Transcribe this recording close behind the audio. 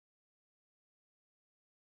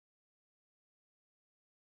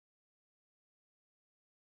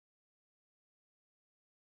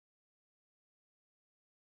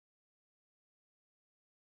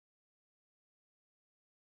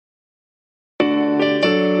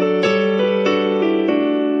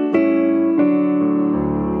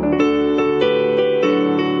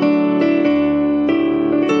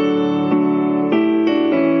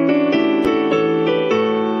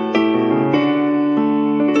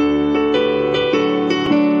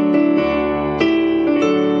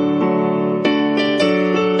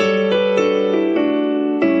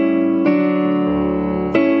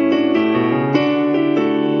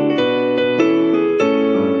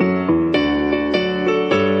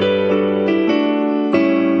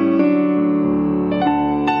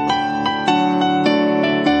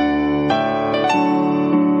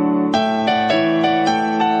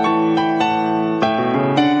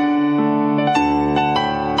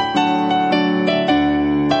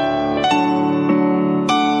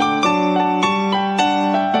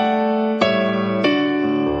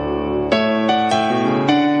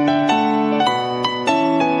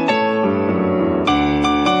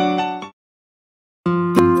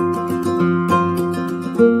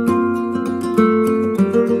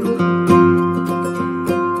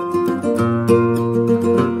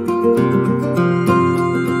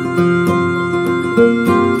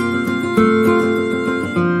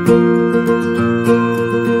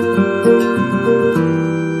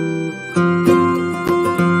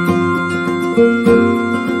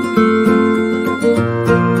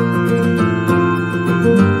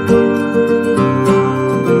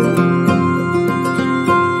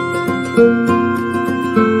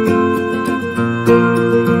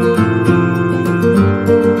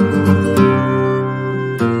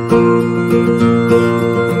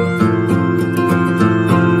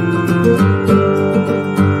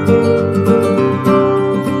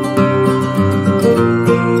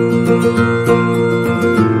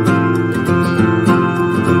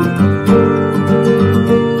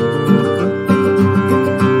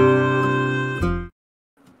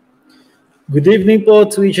Good evening po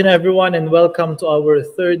to each and everyone, and welcome to our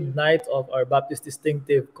third night of our Baptist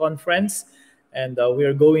Distinctive Conference. And we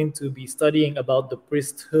are going to be studying about the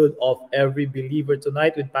priesthood of every believer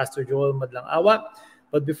tonight with Pastor Joel Madlang-awa.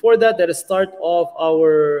 But before that, let us start off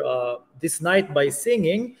our this night by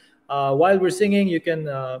singing. While we're singing, you can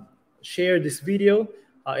share this video,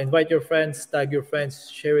 invite your friends, tag your friends,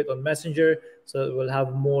 share it on Messenger, so that we'll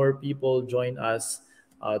have more people join us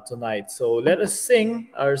tonight. So let us sing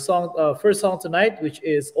our song, first song tonight, which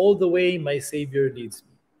is "All the Way My Savior Leads Me."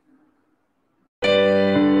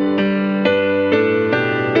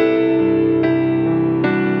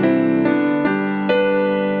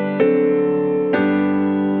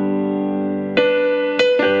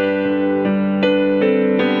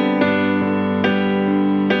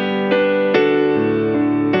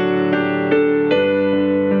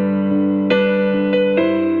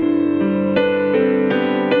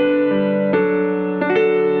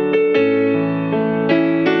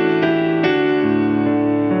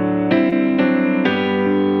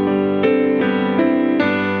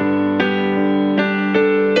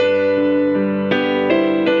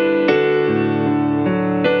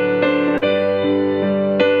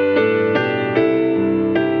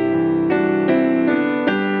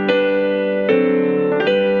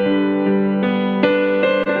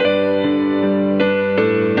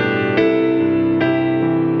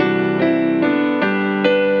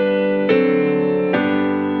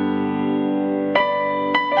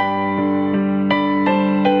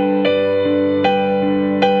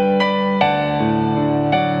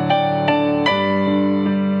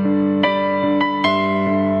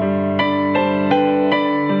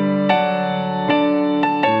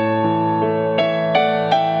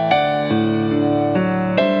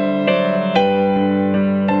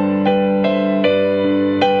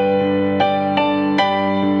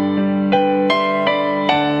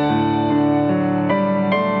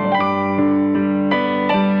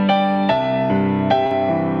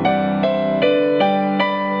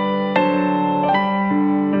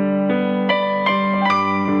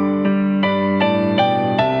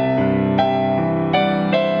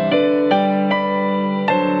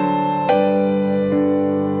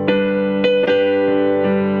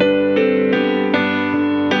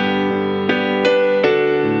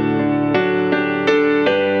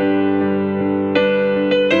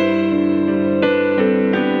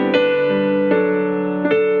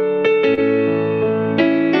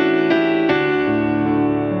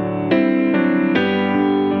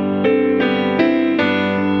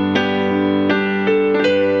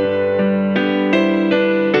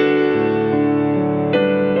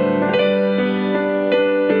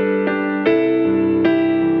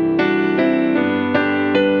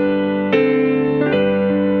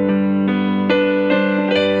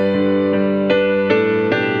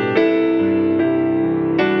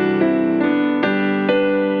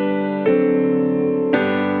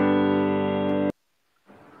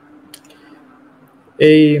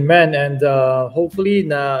 Amen. And hopefully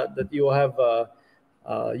that you have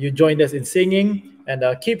you joined us in singing, and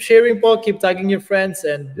keep sharing po, keep tagging your friends,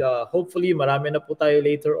 and hopefully marami na po tayo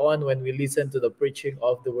later on when we listen to the preaching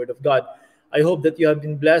of the Word of God. I hope that you have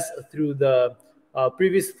been blessed through the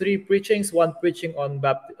previous three preachings, one preaching on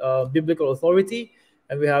biblical authority,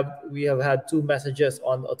 and we have had two messages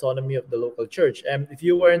on autonomy of the local church. And if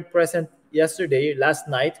you weren't present yesterday, last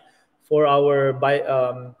night, for our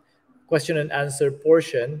question and answer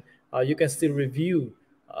portion, you can still review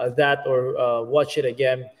that or watch it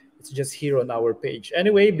again. It's just here on our page.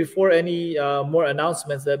 Anyway, before any more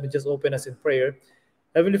announcements, let me just open us in prayer.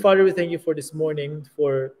 Heavenly Father, we thank you for this morning,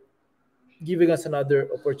 for giving us another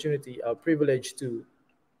opportunity, a privilege to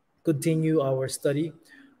continue our study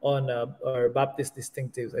on our Baptist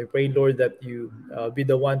distinctives. I pray, Lord, that you be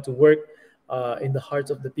the one to work in the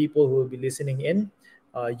hearts of the people who will be listening in.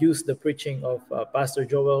 Use the preaching of Pastor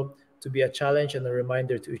Joel to be a challenge and a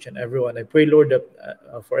reminder to each and everyone. I pray, Lord, that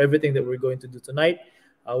for everything that we're going to do tonight,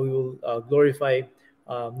 we will glorify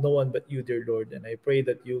no one but you, dear Lord. And I pray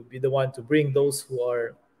that you'll be the one to bring those who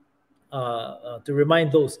are to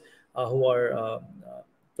remind those who are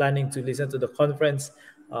planning to listen to the conference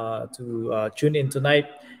to tune in tonight.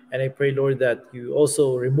 And I pray, Lord, that you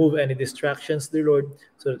also remove any distractions, dear Lord,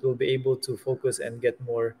 so that we'll be able to focus and get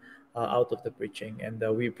more out of the preaching. And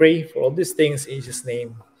we pray for all these things in Jesus'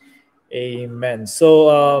 name. Amen.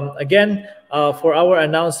 So again, for our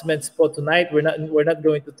announcements for tonight, we're not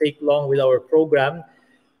going to take long with our program.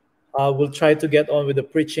 We'll try to get on with the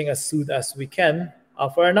preaching as soon as we can.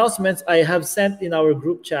 For announcements, I have sent in our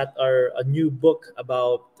group chat a new book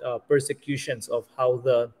about persecutions of how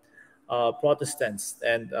the Protestants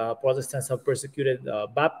have persecuted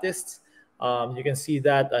Baptists You can see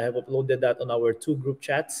that I have uploaded that on our two group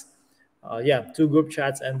chats. Yeah, two group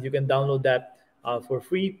chats, and you can download that for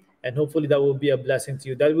free. And hopefully, that will be a blessing to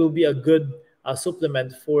you. That will be a good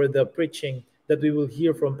supplement for the preaching that we will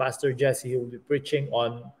hear from Pastor Jesse. He will be preaching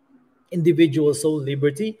on individual soul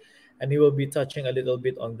liberty, and he will be touching a little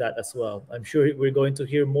bit on that as well. I'm sure we're going to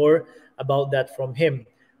hear more about that from him.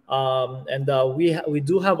 And we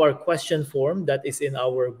do have our question form that is in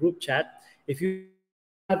our group chat. If you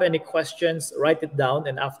have any questions, write it down,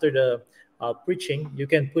 and after the preaching, you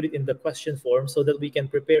can put it in the question form so that we can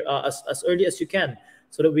prepare as early as you can,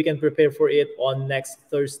 so that we can prepare for it on next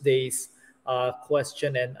Thursday's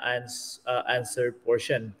question and answer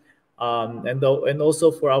portion. And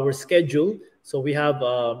also for our schedule. So we have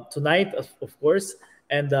tonight, of course,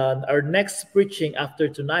 and our next preaching after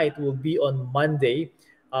tonight will be on Monday,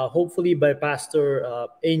 hopefully by Pastor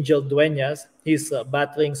Angel Duenas. He's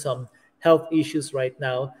battling some health issues right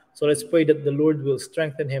now, so let's pray that the Lord will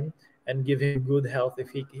strengthen him and give him good health.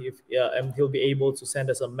 If and he'll be able to send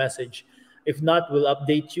us a message. If not, we'll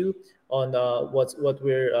update you on what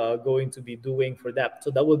we're going to be doing for that.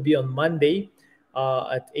 So that will be on Monday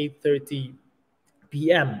at 8:30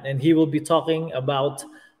 p.m. And he will be talking about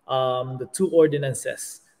the two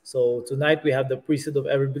ordinances. So tonight we have the priesthood of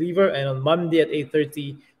every believer, and on Monday at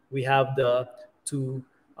 8:30 we have the two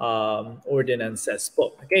ordinances.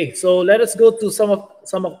 Okay, so let us go to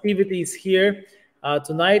some activities here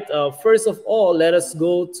tonight. First of all, let us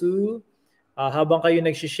go to habang kayo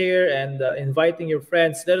nag-share and inviting your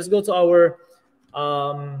friends. Let us go to our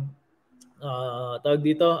um, tawag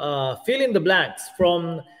dito, fill in the blanks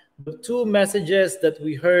from the two messages that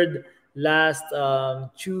we heard last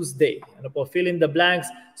Tuesday. Ano po, fill in the blanks.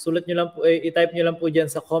 Sulat nyo lang po, i-type nyo lang po diyan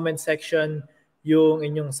sa comment section yung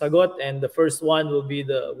inyong sagot, and the first one will be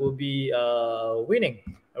winning.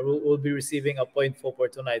 Will be receiving a point for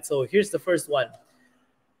tonight. So here's the first one.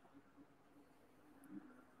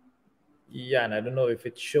 Yan, I don't know if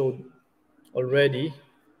it showed already.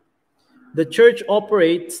 The church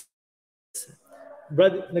operates.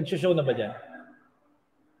 Brad, nag-show na ba dyan?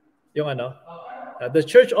 Yung ano? The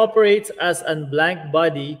church operates as a blank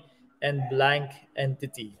body and blank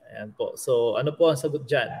entity. Ayan po. So, ano po ang sagot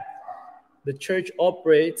dyan? The church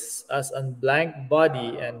operates as a blank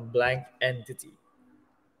body and blank entity.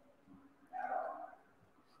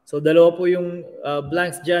 So, dalawa po yung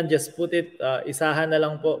blanks dyan. Just put it, isahan na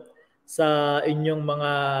lang po sa inyong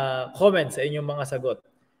mga comments, sa inyong mga sagot.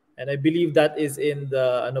 And I believe that is in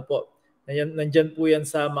the, ano po, nandyan po yan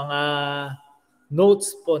sa mga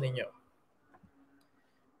notes po ninyo.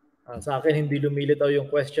 Sa akin, hindi lumilitaw yung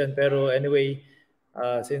question. Pero anyway,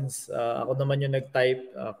 since ako naman yung nag-type,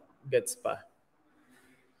 gets pa.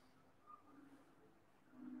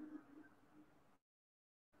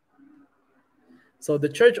 So the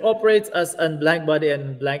church operates as a blank body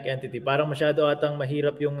and blank entity. Parang masyado atang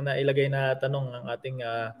mahirap yung nailagay na tanong ng ating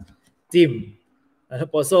team. Ano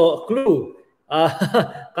po? So clue,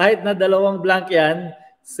 kahit na dalawang blank yan,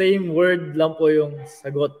 same word lang po yung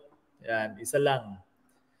sagot. Yan, isa lang.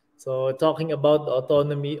 So talking about the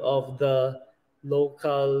autonomy of the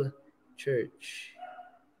local church.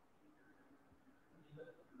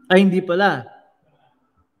 Ay, hindi pala.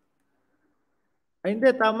 Ay,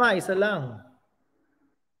 hindi. Tama. Isa lang.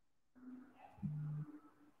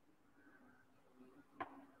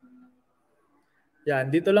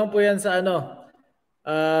 Yan. Dito lang po yan sa ano.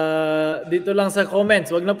 Dito lang sa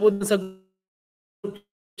comments. Wag na po sa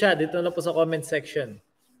chat. Dito lang po sa comment section.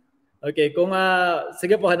 Okay. Kung,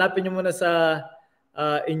 sige po, hanapin nyo muna sa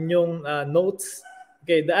inyong notes.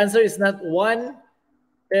 Okay. The answer is not one.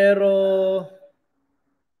 Pero,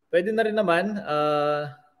 pwede na rin naman.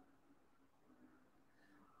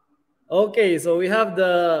 Okay, so we have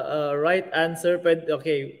the right answer.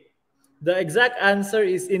 Okay, the exact answer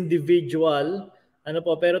is individual. Ano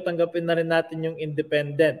po, pero tanggapin na rin natin yung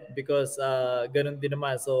independent because ganun din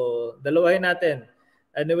naman. So, dalawahin natin.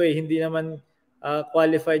 Anyway, hindi naman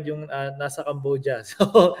qualified yung nasa Cambodia.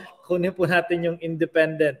 So, kunin po natin yung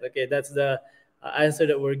independent. Okay, that's the answer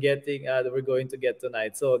that we're getting, that we're going to get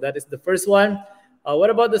tonight. So, that is the first one.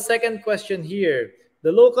 What about the second question here?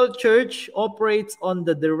 The local church operates on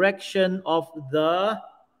the direction of the...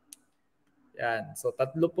 Yan. So,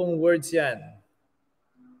 tatlo pong words yan.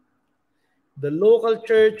 The local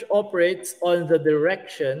church operates on the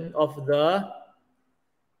direction of the...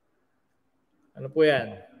 Ano po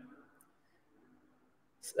yan?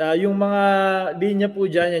 Yung mga linya po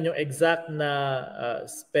dyan, yan yung exact na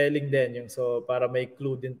spelling din. So, para may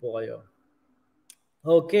clue din po kayo.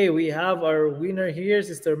 Okay, we have our winner here,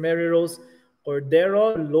 Sister Mary Rose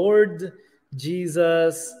Cordero, Lord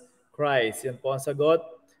Jesus Christ. Yan po ang sagot.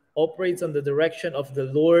 operates on the direction of the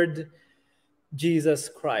Lord Jesus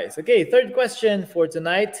Christ. Okay, third question for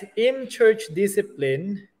tonight. In church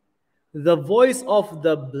discipline, the voice of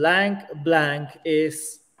the blank blank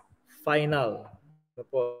is final.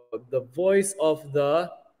 The voice of the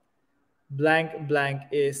blank blank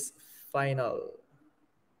is final.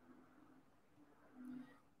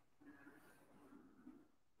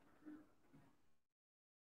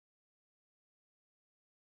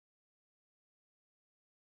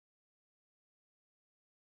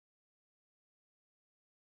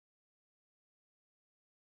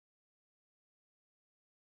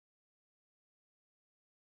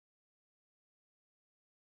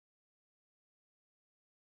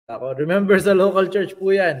 Ako, remember sa local church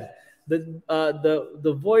po yan.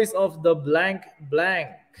 The voice of the blank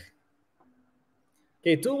blank.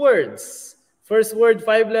 Okay, two words. First word,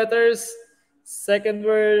 5 letters. Second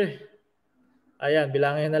word, ayan,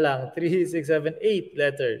 bilangin na lang. 3, 6, 7, 8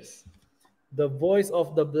 letters. The voice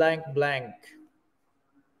of the blank blank.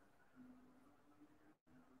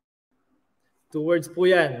 Two words po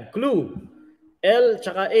yan. Clue. L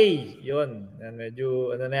tsaka A. Yun. Yan,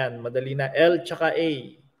 medyo, ano na yan, madali na. L tsaka A.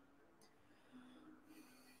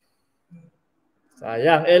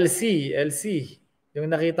 Sayang, LC. LC. Yung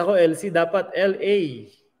nakita ko, LC, dapat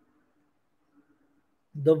LA.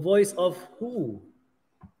 The voice of who?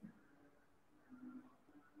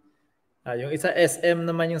 Yung isa SM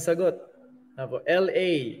naman yung sagot.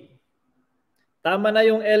 LA. Tama na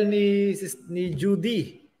yung L ni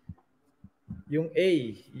Judy. Yung A.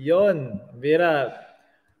 Yon. Vera,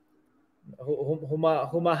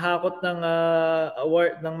 humahakot ng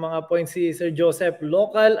award ng mga points si Sir Joseph.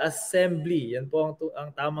 Local Assembly. Yan po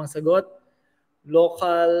ang tamang sagot.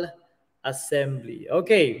 Local Assembly.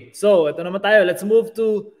 Okay. So, ito naman tayo. Let's move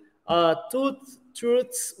to two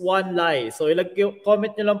truths, one lie. So,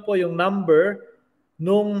 comment nyo lang po yung number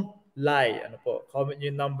nung lie. Ano po? Comment nyo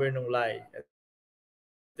yung number nung lie.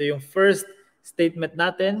 Ito yung first statement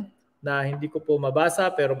natin na hindi ko po mabasa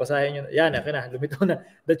pero basahin nyo. Yan, akin na, lumitaw na.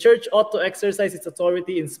 The church ought to exercise its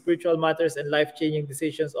authority in spiritual matters and life-changing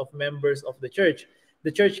decisions of members of the church. The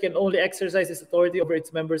church can only exercise its authority over its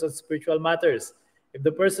members on spiritual matters. If the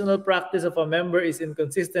personal practice of a member is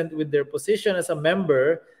inconsistent with their position as a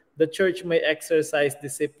member, the church may exercise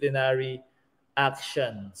disciplinary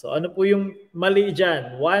action. So ano po yung mali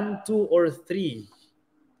dyan? 1, 2, or 3?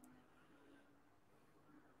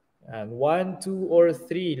 And 1, 2, or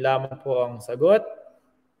 3 lamang po ang sagot.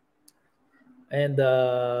 And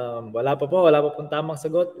wala pa pong tamang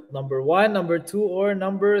sagot. Number 1, number 2, or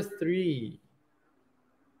number 3.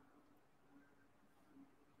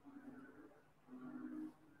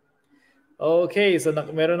 Okay, so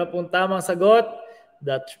meron na pong tamang sagot.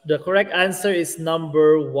 The correct answer is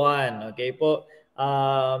number 1. Okay po.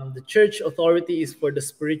 The church authority is for the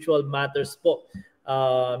spiritual matters po.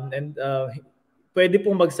 Pwede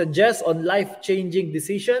pong mag-suggest on life-changing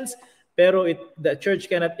decisions, pero the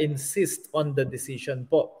church cannot insist on the decision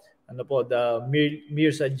po. Ano po, the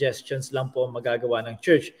mere suggestions lang po magagawa ng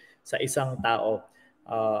church sa isang tao.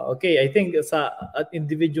 Okay, I think sa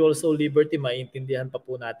individual soul liberty, maintindihan pa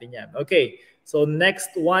po natin yan. Okay, so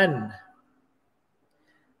next one.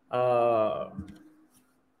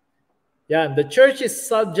 The church is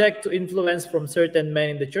subject to influence from certain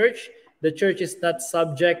men in the church. The church is not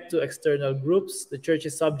subject to external groups. The church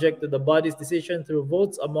is subject to the body's decision through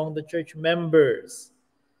votes among the church members.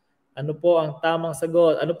 Ano po ang tamang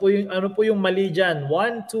sagot? Ano po yung mali diyan?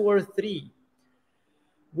 1, 2, or 3?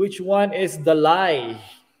 Which one is the lie?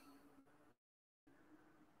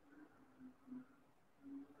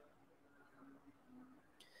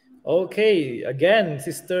 Okay, again,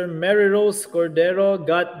 Sister Mary Rose Cordero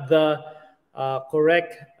got the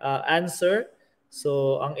correct answer.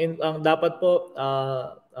 So ang dapat po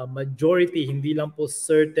majority, hindi lang po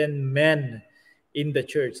certain men in the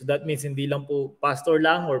church. So that means hindi lang po pastor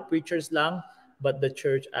lang or preachers lang, but the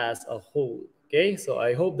church as a whole. Okay? So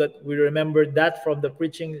I hope that we remember that from the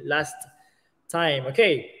preaching last time.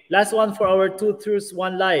 Okay, last one for our 2 truths,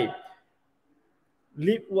 1 lie.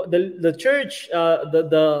 The church,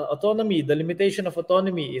 the autonomy, the limitation of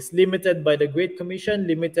autonomy is limited by the Great Commission,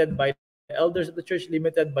 limited by the elders of the church,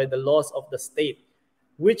 limited by the laws of the state.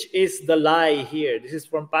 Which is the lie here? This is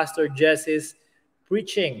from Pastor Jesse's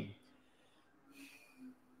preaching.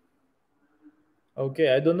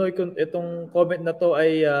 Okay, I don't know kung itong comment na to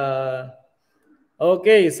ay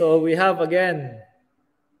okay, so we have again.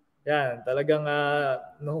 Yan, talagang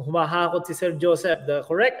humahakot si Sir Joseph. The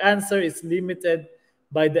correct answer is limited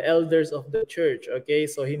by the elders of the church. Okay,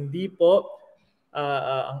 so hindi po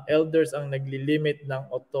ang elders ang naglilimit ng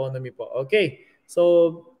autonomy po. Okay,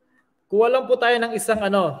 so kuha lang po tayo ng isang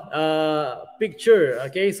picture.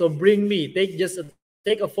 Okay, so bring me.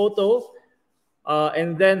 Take a photo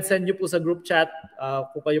and then send nyo po sa group chat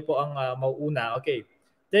kung kayo po ang mauuna. Okay,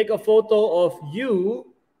 take a photo of you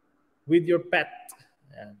with your pet.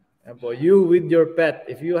 Ayan. Ayan po, you with your pet.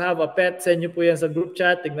 If you have a pet, send nyo po yan sa group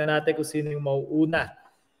chat. Tignan natin kung sino yung mauuna.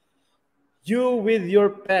 You with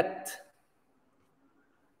your pet.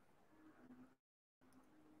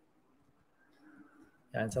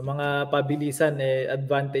 Yan, sa mga pabilisan,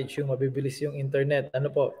 advantage yung mabibilis yung internet.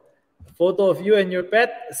 Ano po? Photo of you and your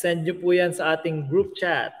pet, send nyo po yan sa ating group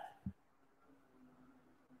chat.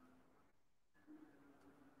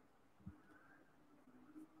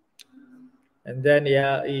 And then,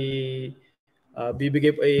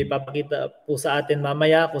 ipapakita po sa atin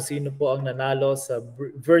mamaya kung sino po ang nanalo sa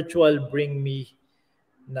virtual Bring Me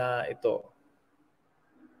na ito.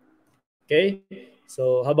 Okay?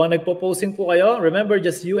 So, habang nagpo-posing po kayo, remember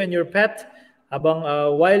just you and your pet. Habang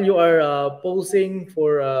while you are posing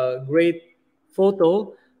for a great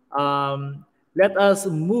photo, let us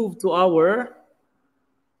move to our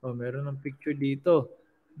meron ng picture dito.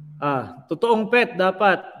 Totoong pet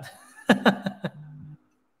dapat.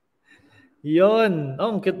 Yon.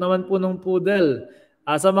 Ang cute naman po ng poodle.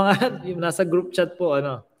 Sa mga yung nasa group chat po,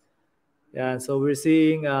 Yan, so we're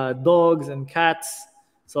seeing dogs and cats.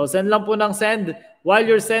 So send lang po ng send. While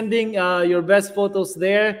you're sending your best photos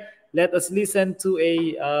there, let us listen to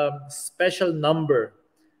a special number.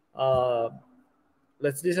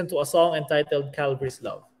 Let's listen to a song entitled Calvary's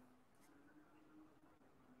Love.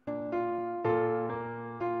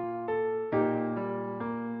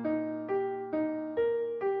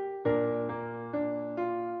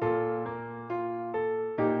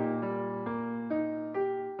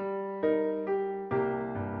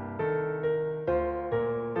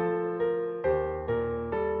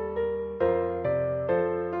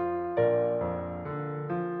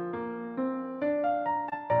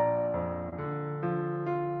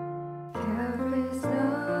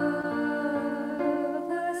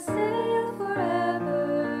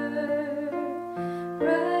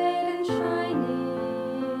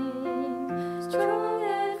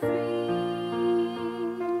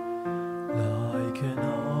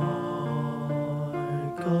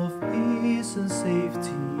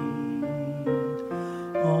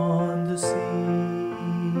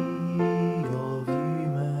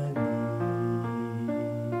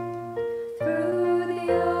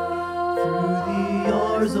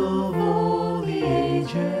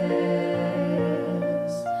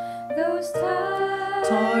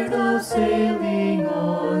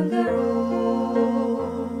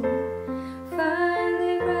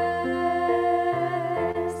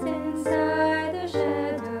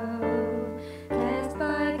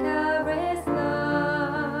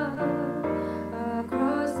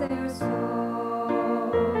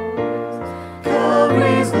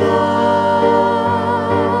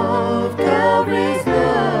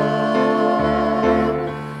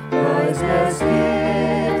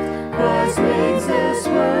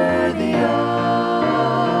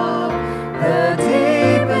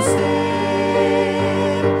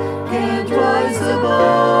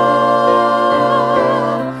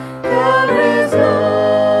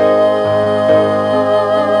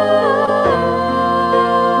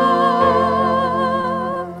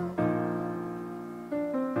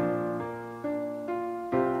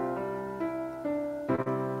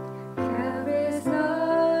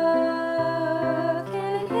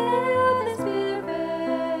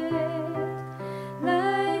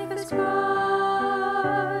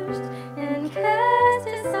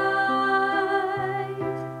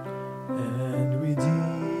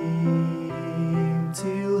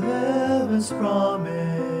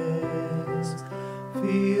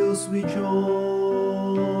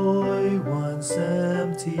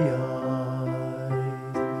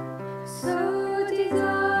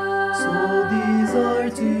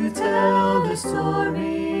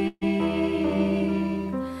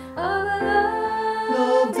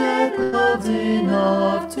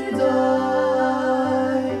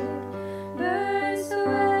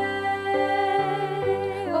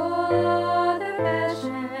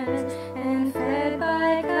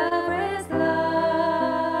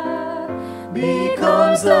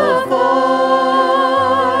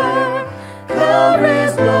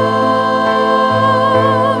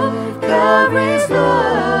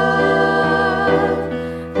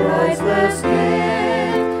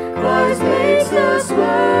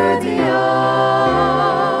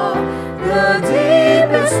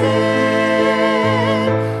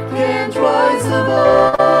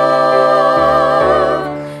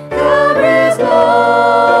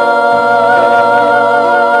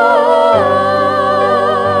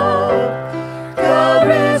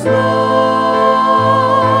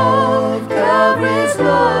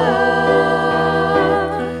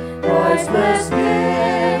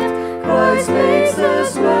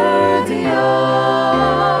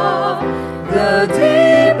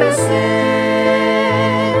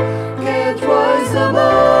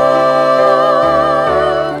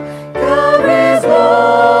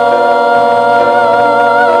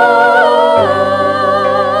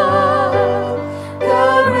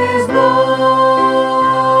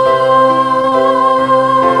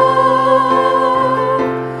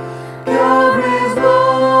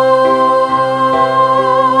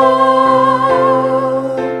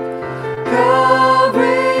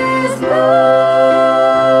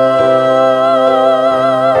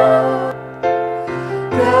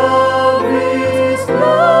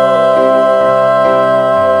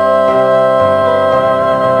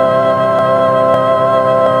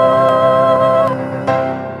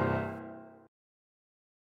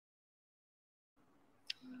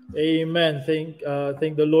 Amen. Thank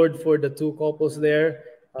the Lord for the two couples there,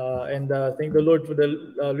 and thank the Lord for the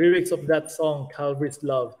lyrics of that song, Calvary's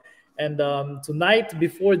Love. And tonight,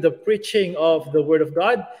 before the preaching of the Word of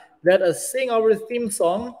God, let us sing our theme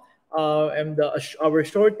song, our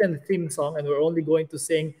shortened theme song, and we're only going to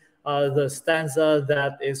sing the stanza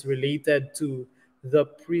that is related to the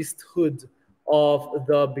priesthood of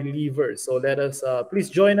the believers. So let us please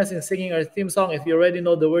join us in singing our theme song. If you already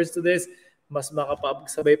know the words to this, mas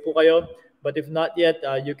makapagsabay po kayo. But if not yet,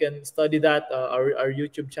 you can study that. Our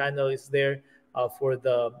YouTube channel is there for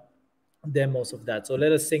the demos of that. So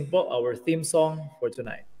let us sing po our theme song for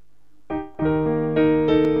tonight.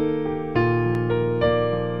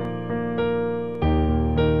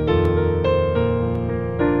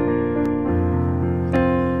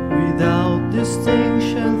 Without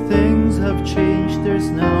distinction, things have changed.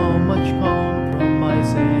 There's now much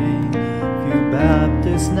compromising. Few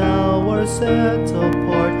Baptists now are set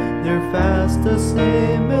apart. They're fast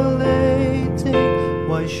assimilating.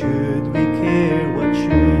 Why should we care? What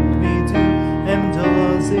should we do? And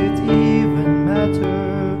does it even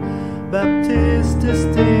matter? Baptist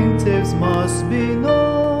distinctives must be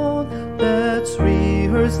known. Let's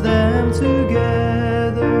rehearse them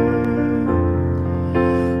together.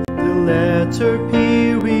 Letter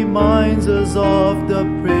P reminds us of the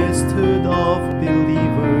priesthood of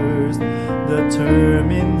believers. The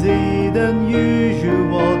term indeed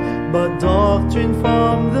unusual, but doctrine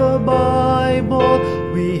from the Bible.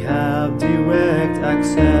 We have direct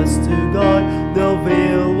access to God. The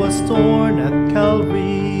veil was torn at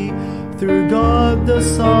Calvary. Through God the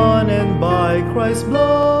Son and by Christ's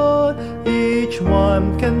blood, each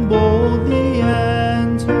one can boldly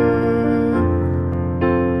enter.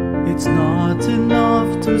 It's not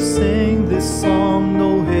enough to sing this song,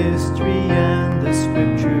 no history and the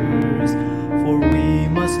scriptures. For we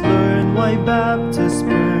must learn why Baptists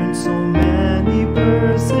burned, so many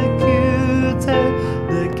persecuted.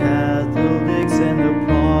 The Catholics and the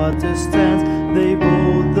Protestants, they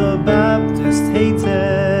both the Baptists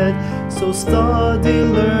hated. So study,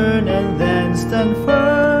 learn, and then stand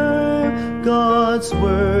firm. God's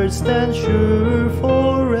word stands sure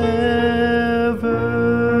forever.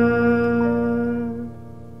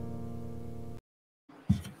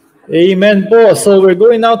 Amen po. So we're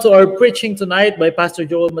going now to our preaching tonight by Pastor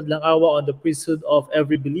Joel Madlang-awa on the priesthood of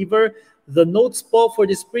every believer. The notes po for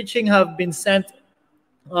this preaching have been sent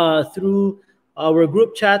through our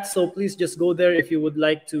group chat. So please just go there if you would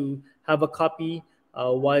like to have a copy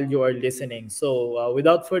while you are listening. So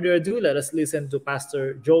without further ado, let us listen to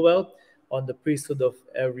Pastor Joel on the priesthood of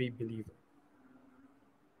every believer.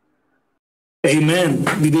 Amen.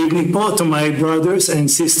 Good evening po to my brothers and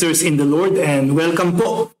sisters in the Lord, and welcome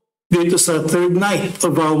po dito sa third night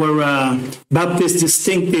of our Baptist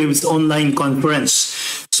Distinctives online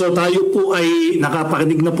conference. So tayo po ay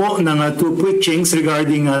nakapakinig na po ng two preachings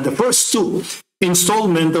regarding the first two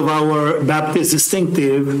installment of our Baptist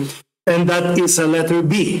Distinctive, and that is letter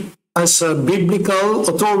B, as a biblical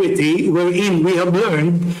authority, wherein we have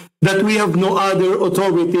learned that we have no other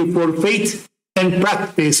authority for faith and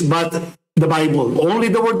practice but the Bible. Only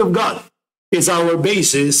the Word of God is our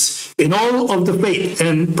basis in all of the faith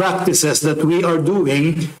and practices that we are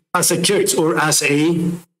doing as a church or as a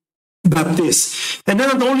Baptist. And then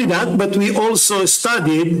not only that, but we also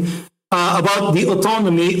studied about the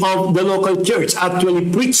autonomy of the local church,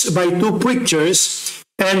 actually preached by two preachers.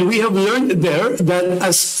 And we have learned there that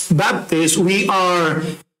as Baptists, we are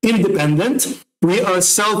independent, we are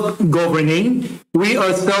self-governing, we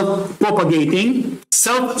are self-propagating,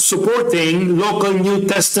 self-supporting local New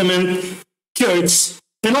Testament church.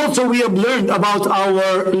 And also we have learned about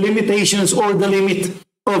our limitations or the limit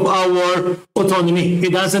of our autonomy.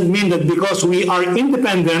 It doesn't mean that because we are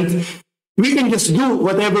independent, we can just do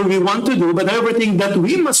whatever we want to do, but everything that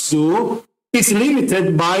we must do is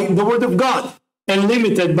limited by the Word of God and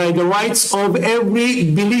limited by the rights of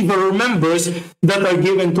every believer or members that are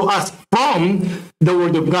given to us from the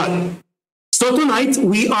Word of God. So tonight,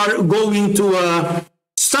 we are going to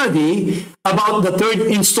study about the third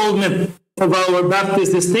installment of our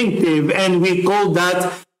Baptist Distinctive, and we call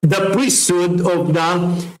that the priesthood of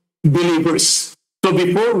the believers. So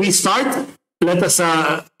before we start, let us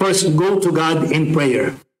first go to God in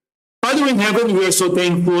prayer. Father in heaven, we are so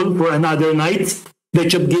thankful for another night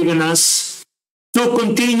that you've given us to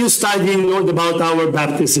continue studying, Lord, about our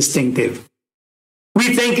Baptist Distinctive.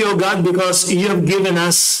 We thank you, O God, because you have given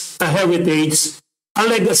us a heritage, a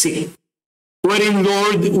legacy, wherein,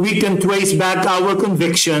 Lord, we can trace back our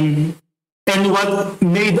conviction and what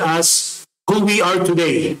made us who we are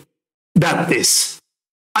today, Baptists.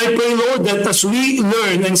 I pray, Lord, that as we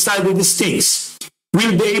learn and study these things,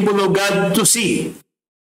 will be able, O God, to see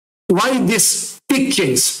why these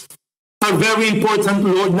teachings are very important,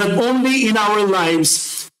 Lord, not only in our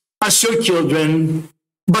lives as your children,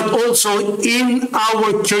 but also in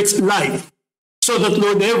our church life. So that,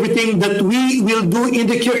 Lord, everything that we will do in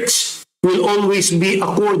the church will always be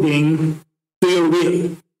according to your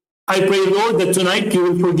will. I pray, Lord, that tonight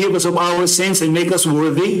you will forgive us of our sins and make us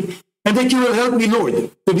worthy, and that you will help me,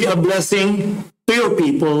 Lord, to be a blessing to your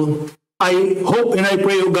people. I hope and I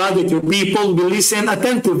pray, O God, that your people will listen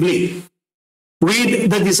attentively with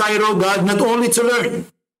the desire, O God, not only to learn,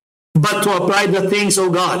 but to apply the things, O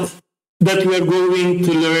God, that we are going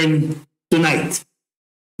to learn tonight.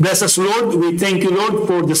 Bless us, Lord. We thank you, Lord,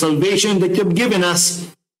 for the salvation that you have given us.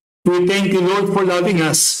 We thank you, Lord, for loving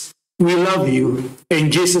us. We love you. In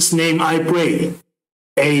Jesus' name I pray.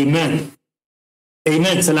 Amen.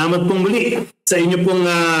 Amen. Salamat pong muli sa inyo pong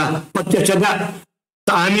pagtsatsaga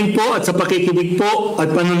sa amin po at sa pakikinig po at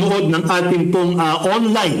panonood ng ating pong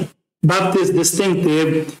online Baptist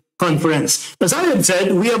Distinctive Conference. As I have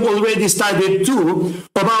said, we have already studied two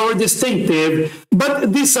of our distinctive, but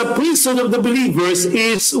this priesthood of the believers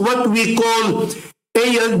is what we call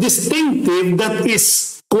a distinctive that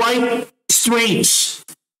is quite strange.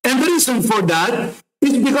 And the reason for that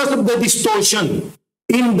is because of the distortion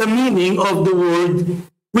in the meaning of the word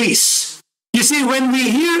priest. You see, when we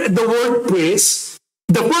hear the word priest,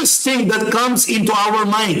 the first thing that comes into our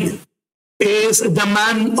mind is the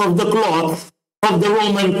man of the cloth of the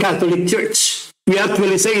Roman Catholic Church. We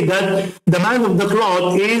actually say that the man of the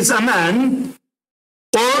cloth is a man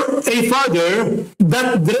or a father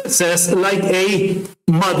that dresses like a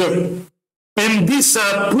mother. And this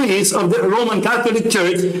priest of the Roman Catholic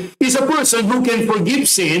Church is a person who can forgive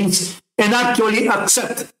sins and actually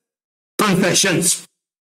accept confessions.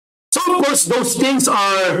 So, of course, those things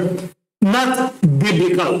are not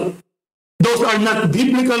biblical. Those are not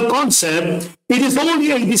biblical concepts. It is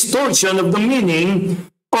only a distortion of the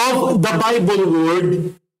meaning of the Bible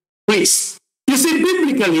word priest. You see,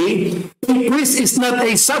 biblically, a priest is not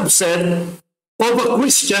a subset of a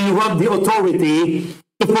Christian who have the authority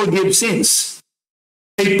to forgive sins.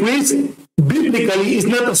 A priest, biblically, is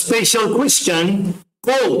not a special Christian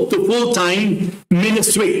called to full-time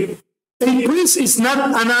ministry. A priest is not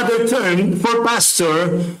another term for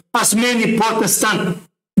pastor, as many Protestants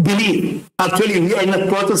believe. Actually, we are not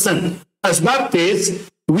Protestant. As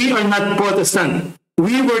Baptists, we are not Protestant.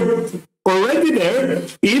 We were already there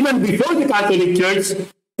even before the Catholic Church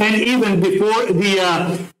and even before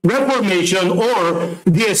the Reformation or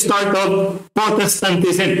the start of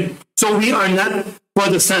Protestantism. So we are not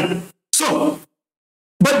Protestant. So,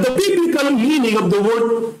 but the biblical meaning of the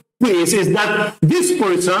word priest is that this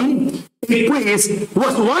person, a priest,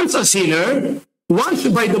 was once a sinner,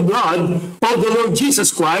 washed by the blood of the Lord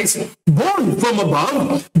Jesus Christ, born from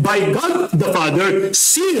above by God the Father,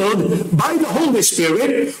 sealed by the Holy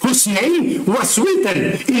Spirit, whose name was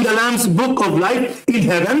written in the Lamb's book of life in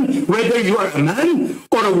heaven, whether you are a man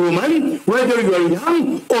or a woman, whether you are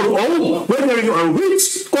young or old, whether you are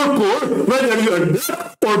rich or poor, whether you are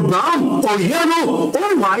black or brown or yellow or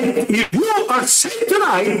white. If you are saved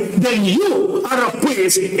tonight, then you are a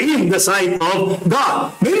priest in the sight of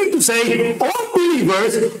God. Meaning to say, all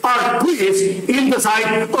believers are priests in the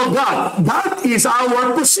sight of God. That is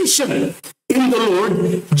our position in the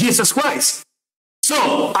Lord Jesus Christ.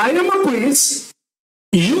 So, I am a priest,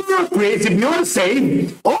 you are a priest. If you are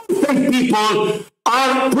saved, all saved people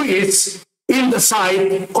are priests in the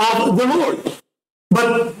sight of the Lord.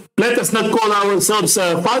 But let us not call ourselves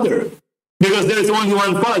a father, because there is only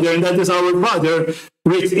one Father, and that is our Father,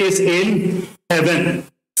 which is in heaven.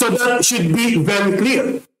 So that should be very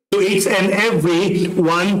clear to each and every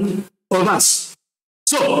one of us.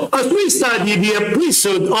 So, as we study the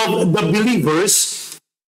priesthood of the believers,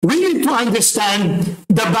 we need to understand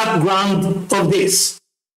the background of this.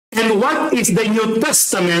 And what is the New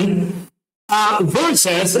Testament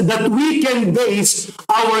verses that we can base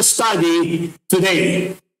our study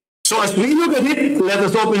today. So as we look at it, let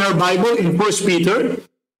us open our Bible in 1 Peter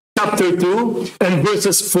chapter 2 and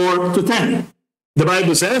verses 4 to 10. The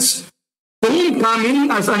Bible says, "To him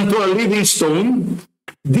coming as unto a living stone,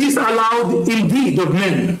 disallowed indeed of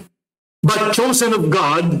men, but chosen of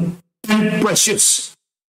God and precious.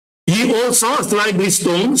 Ye also, as lively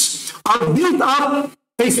stones, are built up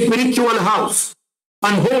a spiritual house,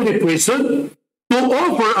 an holy priesthood, to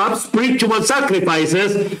offer up spiritual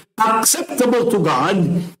sacrifices acceptable to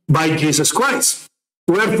God by Jesus Christ.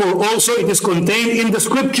 Wherefore also it is contained in the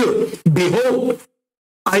scripture, Behold,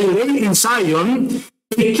 I lay in Zion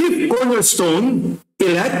a chief cornerstone,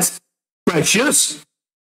 elect, precious,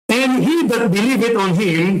 and he that believeth on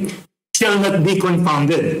him shall not be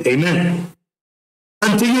confounded. Amen.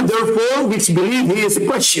 Unto you, therefore, which believe he is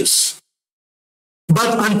precious.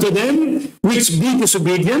 But unto them which be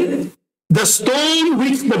disobedient, the stone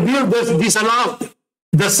which the builders disallowed,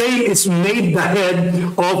 the same is made the head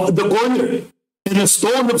of the corner, and a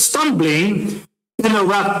stone of stumbling, and a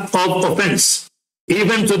rock of offense.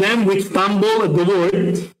 Even to them which stumble at the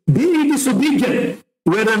word, being disobedient,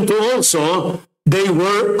 whereunto also they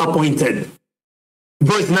were appointed.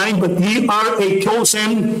 Verse 9, but ye are a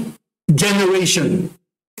chosen generation,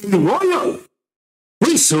 a royal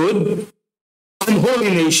priesthood, an holy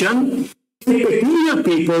nation, a peculiar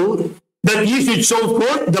people, that ye should show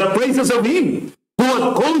forth the praises of him who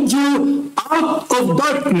hath called you out of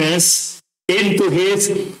darkness into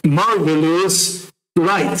his marvelous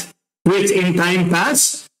light, which in time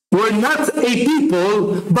past were not a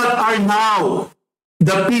people, but are now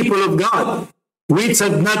the people of God, which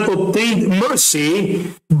had not obtained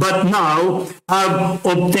mercy, but now have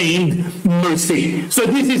obtained mercy. So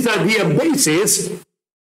this is the basis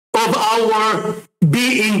of our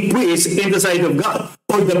being priests in the sight of God,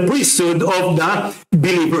 or the priesthood of the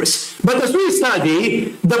believers. But as we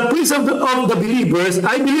study the priesthood of the believers,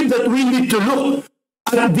 I believe that we need to look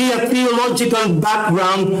at the theological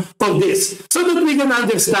background of this, so that we can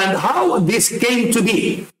understand how this came to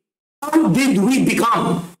be. How did we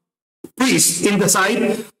become priests in the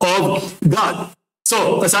sight of God?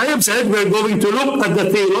 So, as I have said, we're going to look at the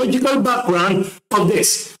theological background of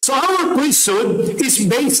this. So, our priesthood is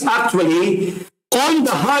based actually on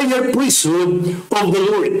the higher priesthood of the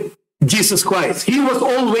Lord Jesus Christ. He was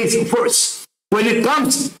always first. When it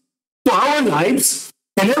comes to our lives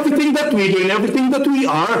and everything that we do and everything that we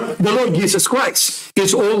are, the Lord Jesus Christ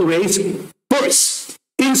is always first.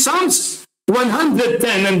 In Psalms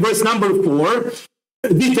 110 and verse number 4,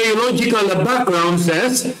 the theological background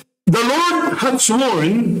says, the Lord hath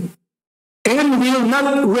sworn and will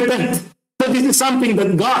not repent. So this is something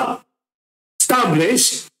that God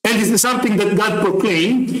established, and this is something that God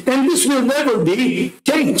proclaimed, and this will never be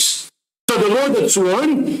changed. So the Lord hath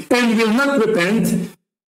sworn and will not repent,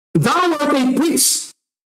 thou art a priest,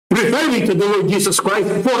 referring to the Lord Jesus Christ,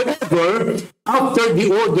 forever after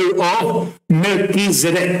the order of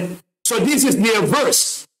Melchizedek. So this is the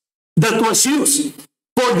verse that was used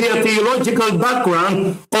for the theological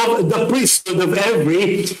background of the priesthood of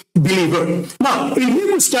every believer. Now, in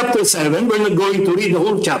Hebrews chapter 7, we're not going to read the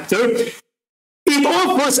whole chapter. It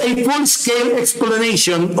offers a full-scale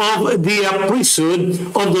explanation of the priesthood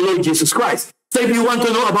of the Lord Jesus Christ. So if you want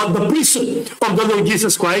to know about the priesthood of the Lord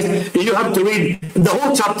Jesus Christ, you have to read the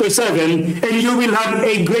whole chapter 7, and you will have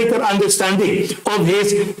a greater understanding of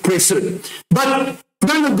his priesthood. But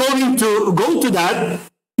we're not going to go to that.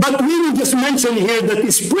 But we will just mention here that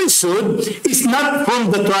his priesthood is not from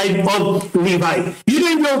the tribe of Levi. You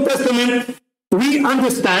know, in the Old Testament, we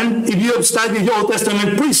understand, if you have studied the Old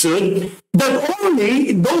Testament priesthood, that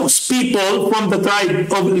only those people from the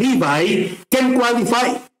tribe of Levi can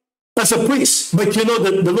qualify as a priest. But you know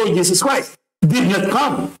that the Lord Jesus Christ did not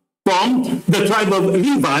come from the tribe of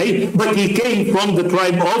Levi, but he came from the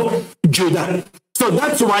tribe of Judah. So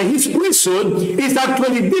that's why his priesthood is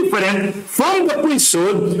actually different from the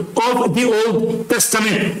priesthood of the Old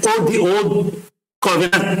Testament or the Old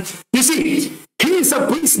Covenant. You see, he is a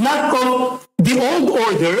priest not of the old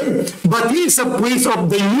order, but he is a priest of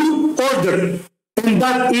the new order. And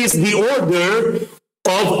that is the order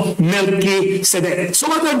of Melchizedek. So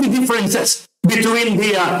what are the differences between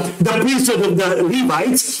the priesthood of the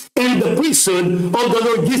Levites and the priesthood of the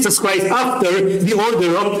Lord Jesus Christ after the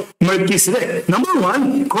order of Melchizedek? Number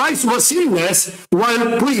one, Christ was sinless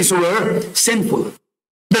while priests were sinful.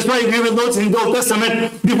 That's why we will notice in the Old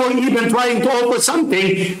Testament, before even trying to offer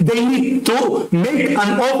something, they need to make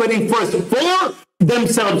an offering first for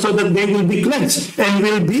themselves so that they will be cleansed and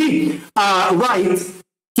will be right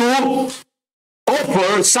to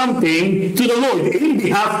offer something to the Lord in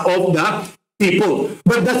behalf of the people.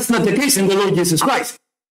 But that's not the case in the Lord Jesus Christ.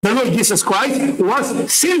 The Lord Jesus Christ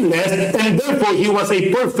was sinless, and therefore he was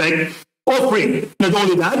a perfect offering. Not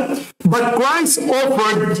only that, but Christ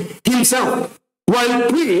offered himself, while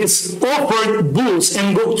priests offered bulls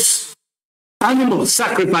and goats, animal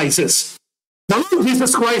sacrifices. The Lord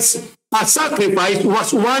Jesus Christ's sacrifice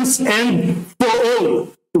was once and for all,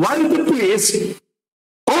 while the priests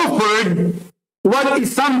offered what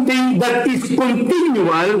is something that is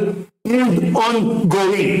continual and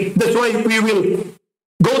ongoing. That's why we will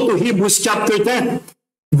go to Hebrews chapter 10,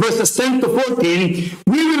 verses 10 to 14.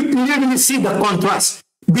 We will clearly see the contrast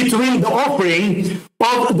between the offering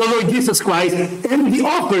of the Lord Jesus Christ and the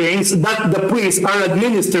offerings that the priests are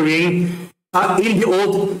administering in the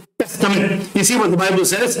Old Testament. You see what the Bible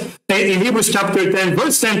says? In Hebrews chapter 10,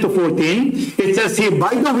 verse 10 to 14, it says here,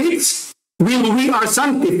 by the which we are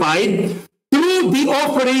sanctified through the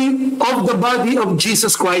offering of the body of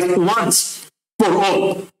Jesus Christ once for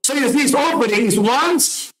all. So this offering is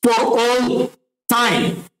once for all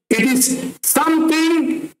time. It is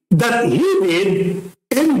something that he did,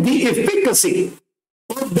 and the efficacy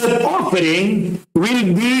of that offering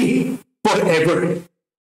will be forever.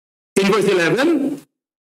 In verse 11,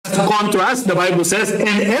 as a contrast, the Bible says,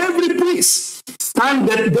 and every priest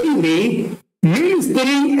standeth daily,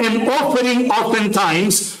 ministering and offering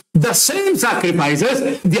oftentimes the same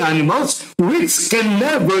sacrifices, the animals, which can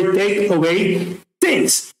never take away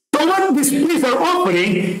sins. So what these priests are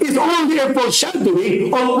offering is only a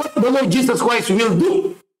foreshadowing of what the Lord Jesus Christ will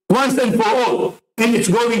do once and for all. And it's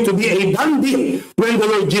going to be a done deal when the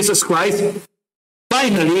Lord Jesus Christ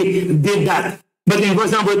finally did that. But in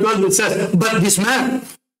verse number 12 it says, but this man,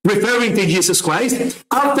 referring to Jesus Christ,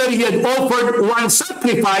 after he had offered one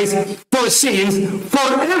sacrifice for sins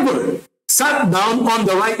forever, sat down on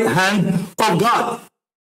the right hand of God.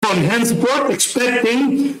 From henceforth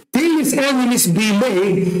expecting till his enemies be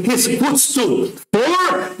made his footstool.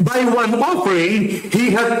 For by one offering he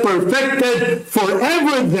hath perfected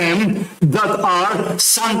forever them that are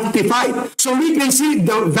sanctified. So we can see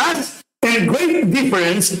the vast and great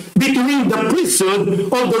difference between the priesthood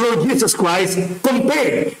of the Lord Jesus Christ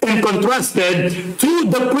compared and contrasted to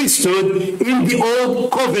the priesthood in the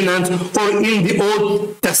Old Covenant or in the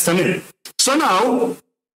Old Testament. So now,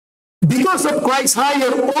 because of Christ's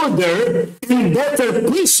higher order and better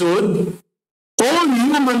priesthood, all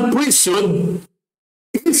human priesthood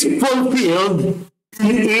is fulfilled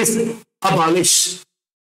and is abolished.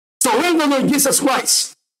 So when the Lord Jesus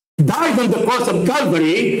Christ died on the cross of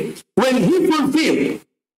Calvary, when he fulfilled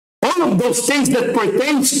all of those things that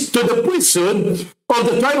pertains to the priesthood of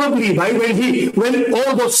the tribe of Levi, when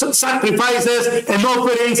all those sacrifices and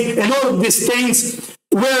offerings and all of these things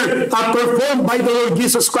were performed by the Lord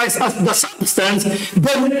Jesus Christ as the substance,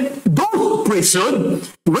 then those priesthood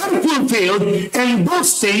were fulfilled and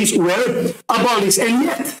those things were abolished. And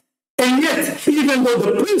yet, even though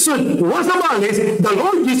the priesthood was abolished, the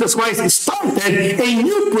Lord Jesus Christ started a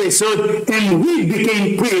new priesthood and we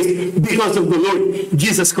became priests because of the Lord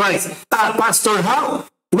Jesus Christ. Pastor, how?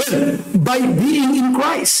 Well, by being in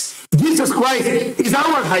Christ. Jesus Christ is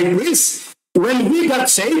our high priest. When we got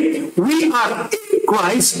saved, we are in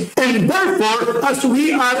Christ, and therefore, as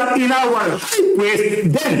we are in our high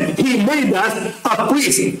priest, then he made us a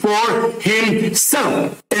priest for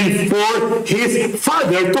himself and for his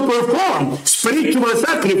Father to perform spiritual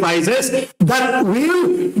sacrifices that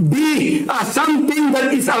will be something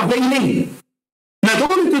that is availing.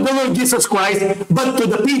 Not only to the Lord Jesus Christ, but to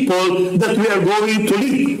the people that we are going to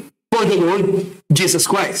lead for the Lord Jesus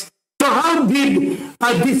Christ. So how did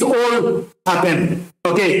this all happen?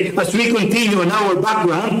 Okay, as we continue in our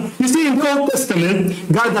background, you see in the Old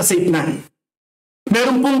Testament, God has a plan.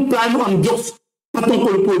 Meron pong plano ang Diyos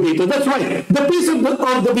patungkol po dito. That's right. The priesthood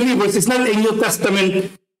of the believers is not a New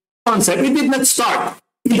Testament concept. It did not start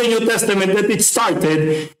in the New Testament, but it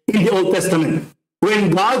started in the Old Testament. When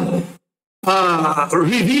God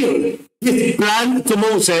revealed his plan to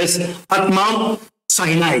Moses at Mount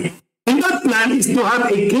Sinai. And that plan is to have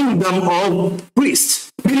a kingdom of priests.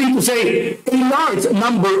 Meaning to say, a large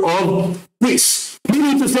number of priests.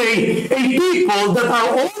 Meaning to say, a people that are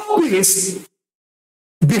all priests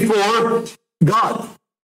before God.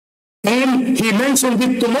 And he mentioned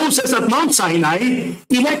it to Moses at Mount Sinai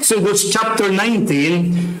in Exodus chapter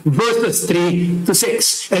 19, verses 3 to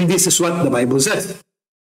 6. And this is what the Bible says.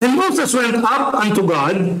 And Moses went up unto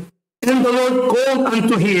God, and the Lord called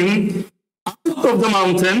unto him out of the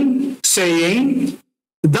mountain, saying,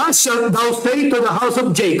 thus shalt thou say to the house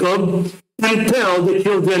of Jacob, and tell the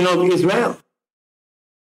children of Israel,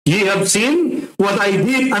 ye have seen what I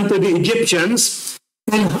did unto the Egyptians,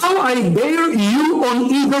 and how I bare you on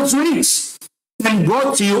eagle's wings, and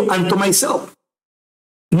brought you unto myself.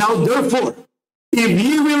 Now therefore, if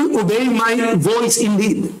ye will obey my voice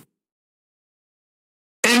indeed,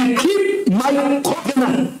 and keep my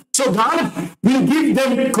covenant. So God will give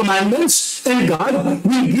them commandments, and God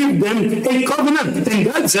will give them a covenant. And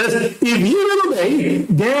God says, if ye will obey,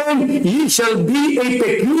 then ye shall be a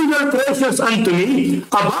peculiar treasures unto me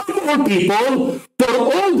above all people, for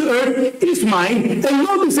all the earth is mine. And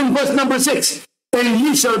notice in verse number 6, and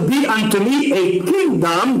ye shall be unto me a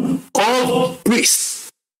kingdom of priests.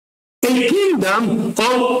 A kingdom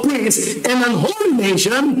of priests and an holy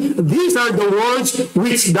nation, these are the words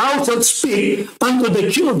which thou shalt speak unto the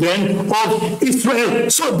children of Israel.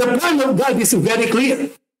 So the plan of God is very clear.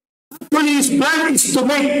 Actually, his plan is to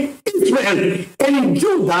make Israel and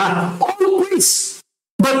Judah all priests.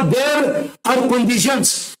 But there are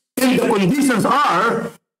conditions. And the conditions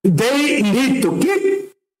are they need to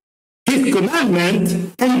keep his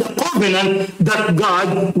commandment and the covenant that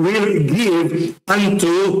God will give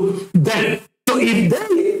unto them. So if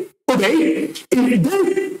they obey, if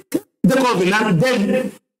they keep the covenant,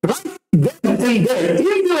 then right then and there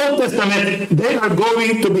in the Old Testament, they are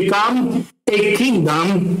going to become a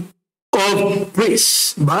kingdom of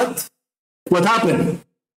priests. But what happened?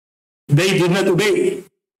 They did not obey.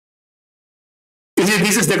 You see,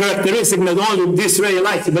 this is the characteristic not only of the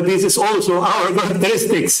Israelites, but this is also our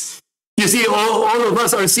characteristics. You see, all of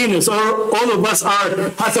us are sinners, or all of us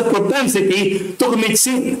has a propensity to commit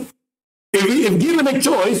sin. If given a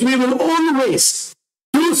choice, we will always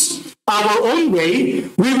choose our own way.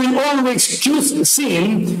 We will always choose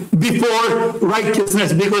sin before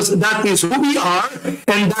righteousness, because that is who we are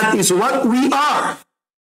and that is what we are.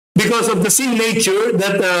 Because of the sin nature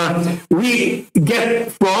that we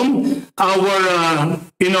get from our,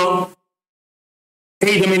 Adam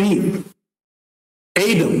and Eve.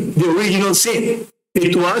 Adam, the original sin,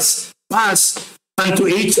 it was passed unto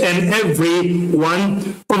each and every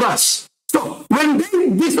one of us. So, when they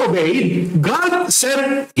disobeyed, God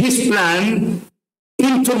set his plan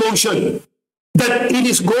into motion, that it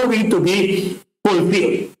is going to be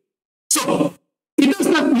fulfilled. So, it does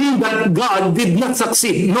not mean that God did not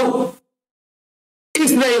succeed. No.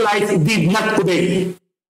 Israelites did not obey.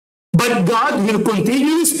 But God will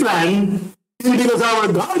continue his plan, and because our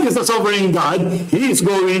God is a sovereign God, he is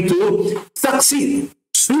going to succeed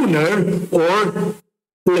sooner or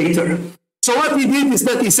later. So what he did is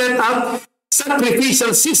that he set up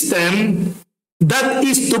sacrificial system that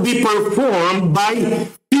is to be performed by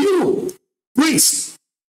few priests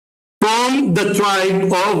from the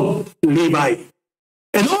tribe of Levi.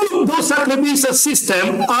 And all of those sacrificial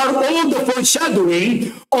systems are all the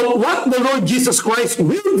foreshadowing of what the Lord Jesus Christ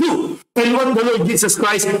will do and what the Lord Jesus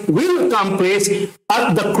Christ will accomplish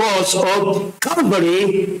at the cross of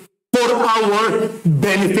Calvary for our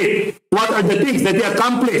benefit. What are the things that he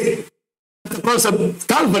accomplished? At the cross of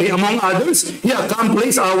Calvary, among others, he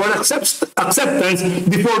accomplished our acceptance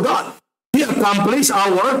before God. He accomplished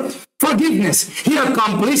our forgiveness. He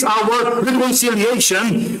accomplished our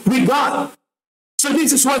reconciliation with God. So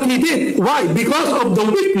this is what he did. Why? Because of the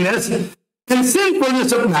weakness and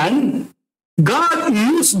sinfulness of man, God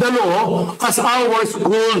used the law as our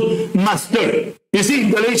schoolmaster. You see,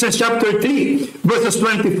 in Galatians chapter 3, verses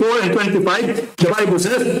 24 and 25, the Bible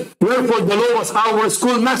says, wherefore the law was our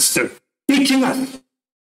schoolmaster, teaching us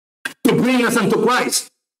to bring us unto Christ,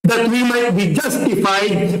 that we might be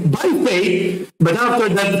justified by faith, but after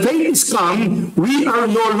that faith is come, we are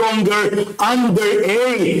no longer under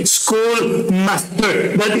a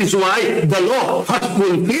schoolmaster. That is why the law has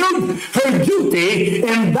fulfilled her duty,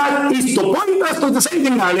 and that is to point us to the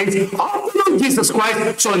saving knowledge of the Lord Jesus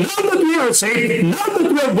Christ. So now that we are saved, now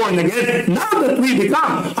that we are born again, now that we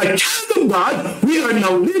become a child of God, we are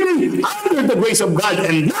now living under the grace of God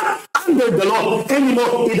and not under the law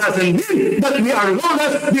anymore. It doesn't mean that we are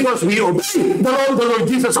lawless because we obey the law of the Lord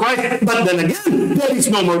Jesus Christ. But then again, there is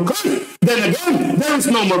no more curse. Then again, there is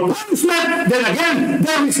no more punishment. Then again,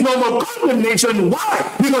 there is no more condemnation.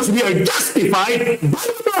 Why? Because we are justified by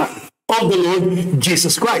the blood of the Lord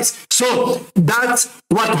Jesus Christ. So that's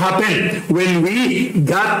what happened when we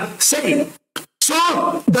got saved.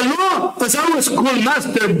 So the law as our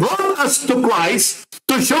schoolmaster brought us to Christ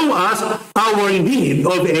to show us our need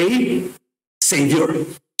of a Savior.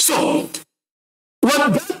 So,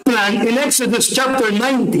 what God planned in Exodus chapter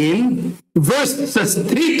 19, verses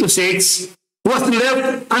 3 to 6, was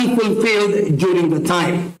left unfulfilled during the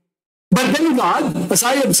time. But then God, as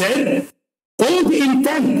I have said, all the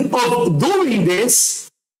intent of doing this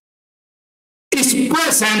is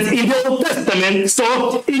present in the Old Testament.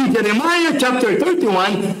 So, in Jeremiah chapter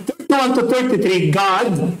 31 to 33,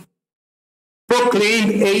 God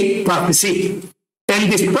proclaimed a prophecy. And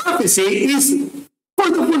this prophecy is for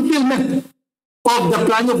the fulfillment of the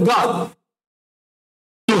plan of God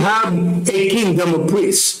to have a kingdom of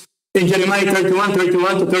priests. In Jeremiah 31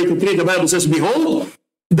 to 33, the Bible says, behold,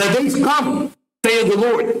 the days come, saith the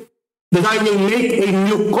Lord, that I will make a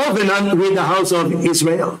new covenant with the house of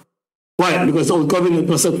Israel. Why? Because the old covenant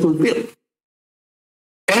was not fulfilled.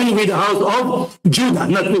 And with the house of Judah,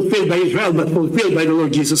 not fulfilled by Israel, but fulfilled by the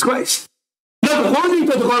Lord Jesus Christ. Now, according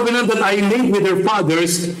to the covenant that I made with their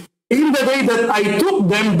fathers, in the day that I took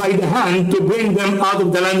them by the hand to bring them out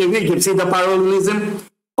of the land of Egypt. See the parallelism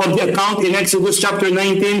of the account in Exodus chapter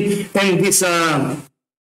 19 and this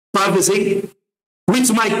prophecy.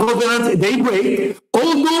 which my covenant they break,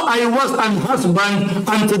 although I was an husband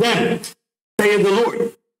unto them, saith the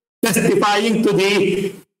Lord, testifying to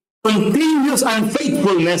the continuous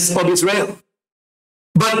unfaithfulness of Israel.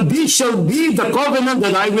 But this shall be the covenant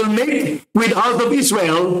that I will make with the house of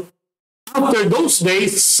Israel after those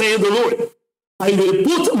days, saith the Lord. I will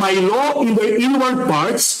put my law in their inward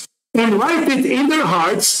parts and write it in their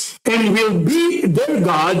hearts, and will be their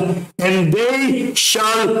God, and they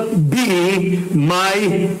shall be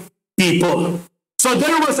my people. So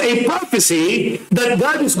there was a prophecy that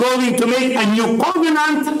God is going to make a new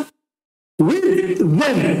covenant with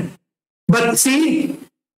them. But see,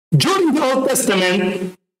 during the Old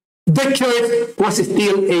Testament, the church was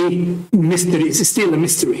still a mystery. It's still a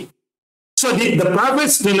mystery. So the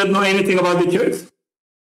prophets do not know anything about the church.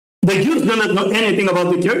 The Jews do not know anything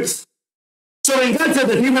about the church. So when God said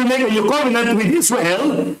that he will make a new covenant with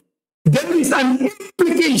Israel, there is an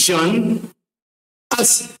implication,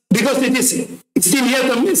 because it is still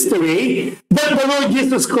yet a mystery, that the Lord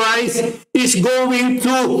Jesus Christ is going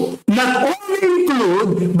to not only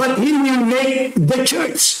include, but he will make the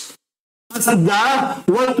church as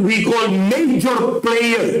what we call major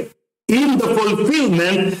player in the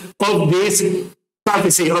fulfillment of this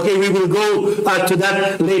prophecy. Okay, we will go to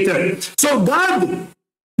that later. So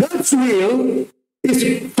God's will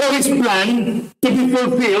is for his plan to be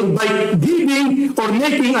fulfilled by giving or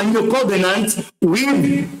making a new covenant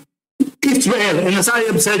with Israel. And as I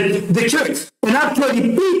have said, the church. And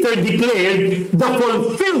actually, Peter declared the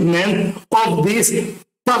fulfillment of this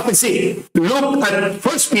prophecy. Look at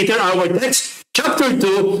 1 Peter, our text, chapter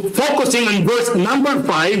 2, focusing on verse number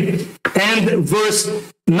 5 and verse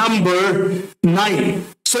number 9.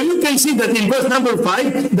 So you can see that in verse number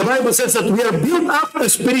 5, the Bible says that we are built up a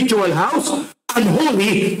spiritual house, an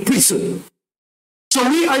holy priesthood. So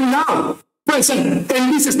we are now present,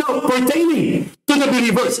 and this is now pertaining to the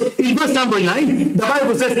believers. In verse number 9, the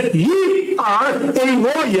Bible says, ye are a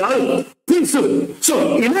royal priesthood.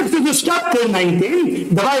 So in Exodus chapter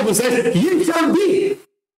 19, the Bible says, ye shall be.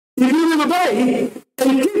 If you will obey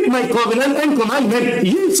and keep my covenant and commandment,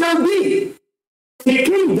 ye shall be a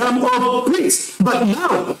kingdom of priests. But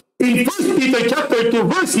now, in 1 Peter chapter 2,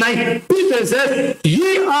 verse 9, Peter says,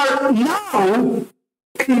 ye are now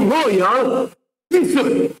a royal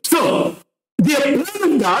priesthood. So, the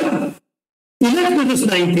plan of God in Exodus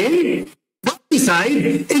 19, prophesied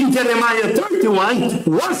in Jeremiah 31,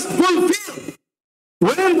 was fulfilled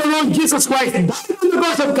when the Lord Jesus Christ died on the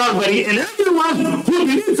cross of Calvary, and everyone who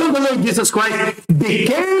believes on the Lord Jesus Christ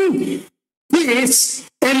became priests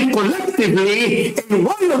and collectively a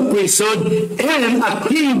royal priesthood and a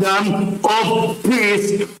kingdom of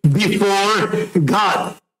priests before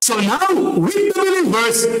God. So now, with the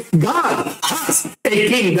believers, God has a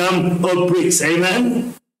kingdom of priests.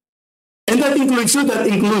 Amen? And that includes you, that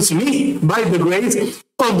includes me, by the grace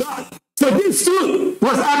of God. So this truth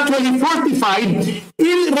was actually fortified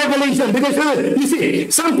in Revelation. Because, you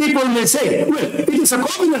see, some people may say, well, it is a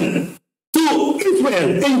covenant to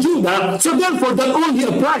Israel and Judah, so therefore that only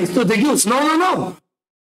applies to the Jews. No.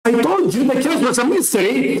 I told you the church was a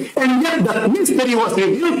mystery, and yet that mystery was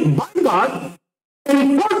revealed by God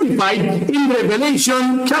and fortified in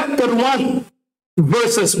Revelation chapter 1,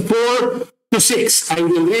 verses 4 to 6. I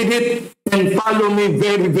will read it and follow me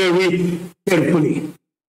very, very carefully.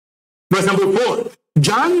 Verse number 4.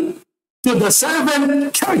 John, to the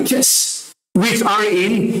 7 churches which are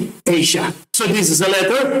in Asia. So this is a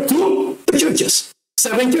letter to the churches.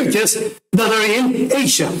 7 churches that are in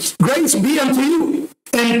Asia. Grace be unto you,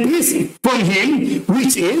 and peace from him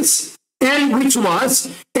which is, and which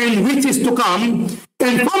was, and which is to come,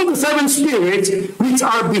 and from the 7 spirits which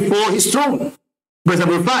are before his throne. Verse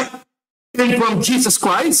number 5. And from Jesus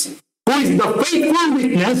Christ, who is the faithful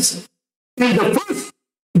witness, and the first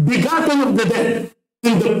begotten of the dead,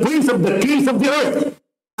 and the prince of the kings of the earth,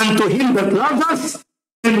 unto him that loved us,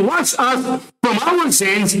 and washed us from our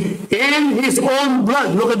sins in his own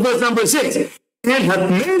blood. Look at verse number 6. And hath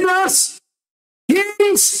made us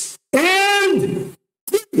kings and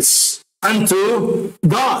priests unto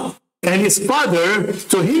God and his Father.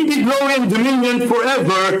 To him be glory and dominion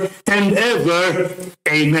forever and ever.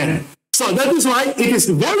 Amen. So that is why it is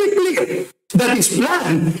very clear that his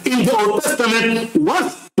plan in the Old Testament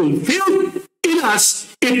was fulfilled in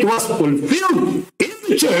us. It was fulfilled in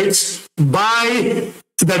the church by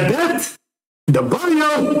the death, the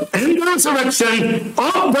burial, and the resurrection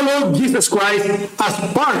of the Lord Jesus Christ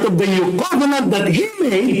as part of the new covenant that he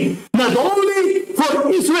made, not only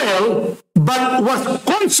for Israel, but was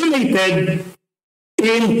consummated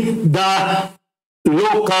in the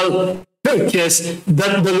local churches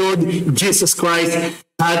that the Lord Jesus Christ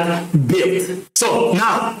had built. So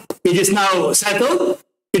now, it is now settled.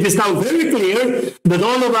 It is now very clear that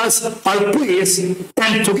all of us are priests,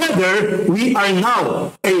 and together we are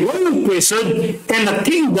now a royal priesthood and a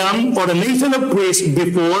kingdom or a nation of priests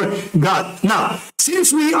before God. Now,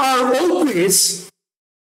 since we are all priests,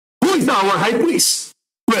 who is our high priest?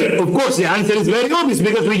 Well, of course, the answer is very obvious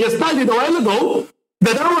because we just studied a while ago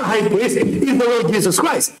that our high priest is the Lord Jesus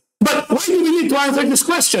Christ. But why do we need to answer this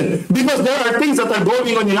question? Because there are things that are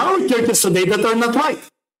going on in our churches today that are not right.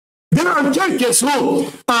 There are churches who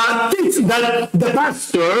think that the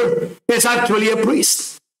pastor is actually a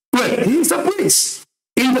priest. Well, he is a priest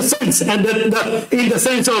in the sense, and in the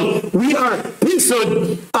sense of we are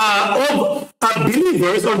priesthood of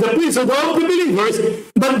believers, or the priesthood of the believers.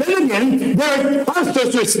 But then again, there are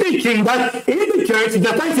pastors who are teaching that in the church,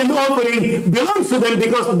 the tithe and offering belongs to them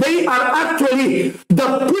because they are actually the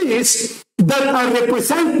priests that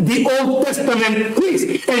represent the Old Testament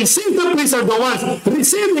priests. And since the priests are the ones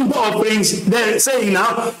receiving the offerings, they're saying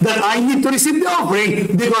now that I need to receive the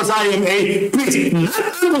offering because I am a priest.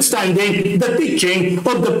 Not understanding the teaching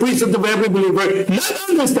of the priesthood of every believer, not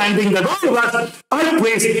understanding that all of us are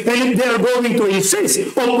priests, and if they are going to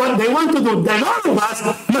insist on what they want to do, then all of us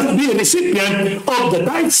must be a recipient of the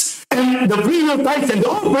tithes and the free will tithes and the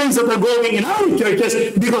offerings that are going in our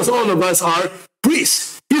churches because all of us are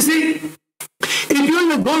priests. You see, if you're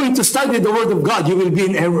not going to study the Word of God, you will be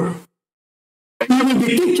in error. And you will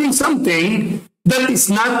be teaching something that is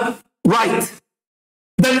not right,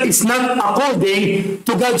 that is not according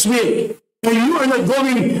to God's will. And you are not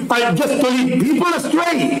going just to lead people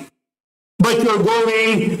astray, but you're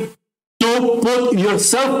going to put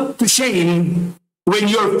yourself to shame when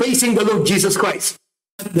you're facing the Lord Jesus Christ,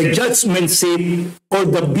 the judgment seat or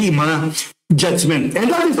the Bema judgment.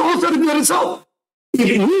 And that is also the result. If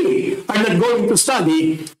we are not going to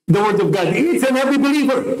study the Word of God, each and every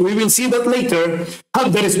believer, we will see that later,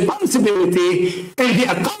 have the responsibility and the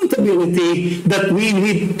accountability that we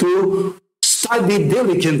need to study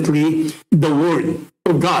diligently the Word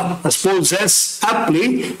of God. As Paul says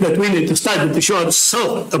aptly, that we need to study to show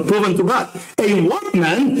ourselves approved to God, a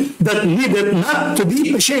workman that needeth not to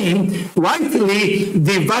be ashamed, rightly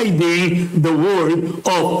dividing the word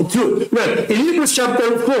of truth. Well, in Hebrews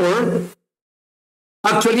chapter 4,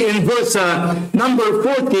 actually, in verse number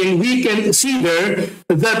 14, we can see there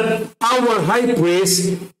that our high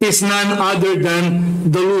priest is none other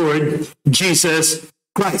than the Lord Jesus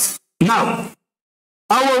Christ. Now,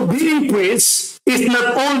 our being priest is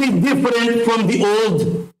not only different from the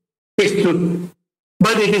old priesthood,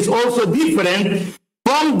 but it is also different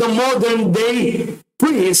from the modern day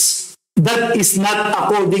priest that is not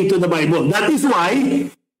according to the Bible. That is why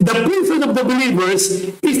the priesthood of the believers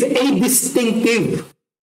is a distinctive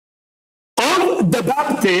of the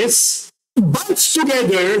Baptists bunched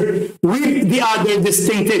together with the other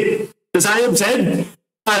distinctive. As I have said,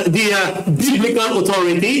 the biblical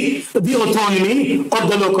authority, the autonomy of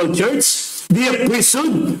the local church, the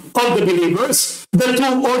priesthood of the believers, the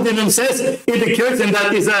two ordinances in the church, and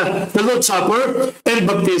that is the Lord's Supper and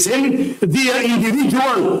baptism, the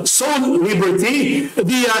individual soul liberty,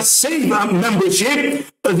 the saved membership,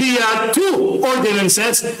 the two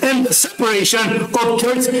ordinances, and the separation of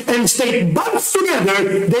church and state. But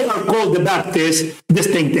together, they are called the Baptist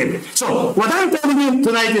distinctive. So, what I'm telling you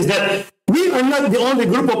tonight is that we are not the only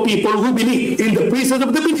group of people who believe in the priesthood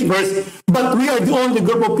of the believers, but we are the only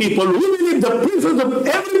group of people who believe the priesthood of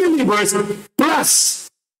every believers plus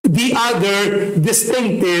the other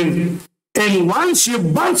distinctive. And once you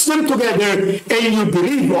bunch them together and you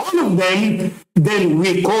believe all of them, then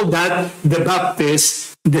we call that the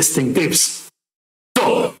Baptist distinctives.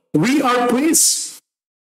 So, we are priests,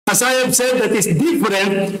 as I have said, that is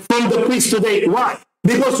different from the priests today. Why?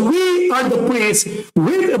 Because we are the priests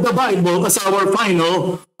with the Bible as our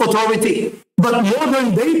final authority. But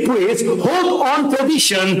modern day priests hold on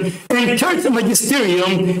tradition and church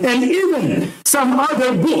magisterium and even some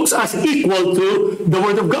other books as equal to the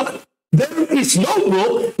Word of God. There is no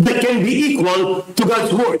book that can be equal to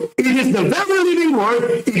God's Word. It is the very living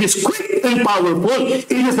Word. It is quick and powerful.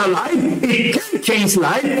 It is alive. It can change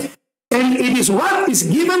life. And it is what is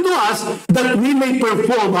given to us that we may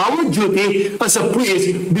perform our duty as a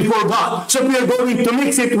priest before God. So we are going to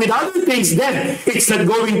mix it with other things, then it's not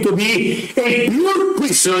going to be a pure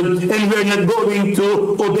priesthood, and we're not going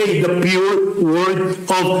to obey the pure word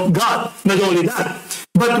of God. Not only that,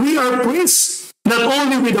 but we are priests not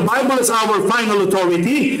only with the Bible as our final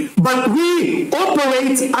authority, but we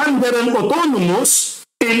operate under an autonomous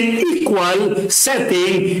and equal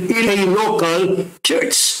setting in a local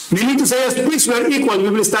church. Meaning to say, as priests, we are equal. We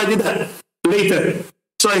will study that later.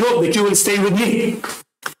 So I hope that you will stay with me.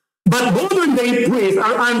 But modern day priests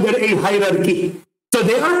are under a hierarchy. So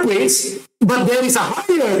they are priests, but there is a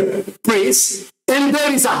higher priest, and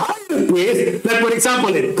there is a higher priest. Like for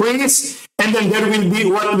example, a priest, and then there will be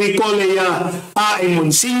what we call a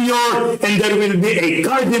monsignor, and there will be a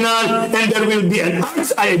cardinal, and there will be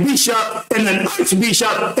a bishop, and an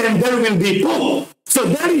archbishop, and there will be pope. So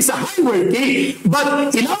there is a hierarchy,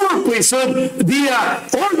 but in our priesthood, the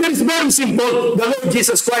order is very simple. The Lord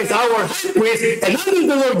Jesus Christ, our high priest, and under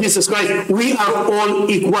the Lord Jesus Christ, we are all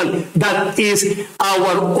equal. That is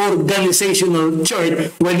our organizational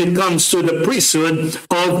chart when it comes to the priesthood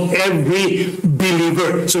of every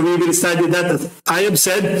believer. So we will study that, as I have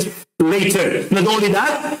said, later. Not only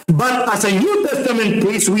that, but as a New Testament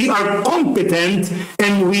priest, we are competent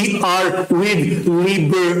and we are with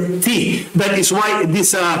liberty. That is why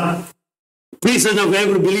this priesthood of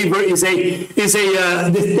every believer is a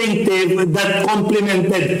distinctive that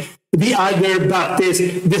complemented the other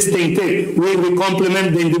Baptist distinctive, where we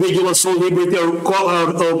complement the individual soul liberty or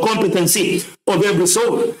competency of every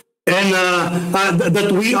soul. And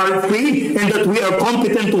that we are free and that we are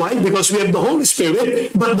competent. Why? Because we have the Holy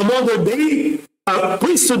Spirit. But the modern day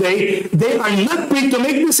priests today, they are not free to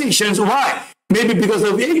make decisions. Why? Maybe because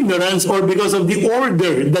of ignorance or because of the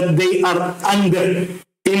order that they are under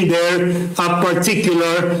in their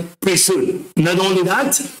particular priesthood. Not only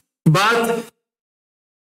that, but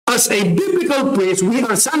as a biblical priest, we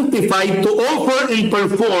are sanctified to offer and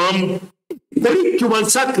perform ritual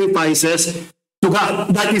sacrifices to God.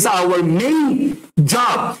 That is our main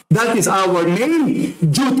job. That is our main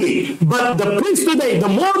duty. But the priests today, the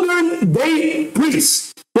modern day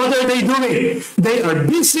priests, what are they doing? They are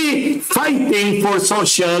busy fighting for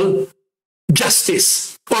social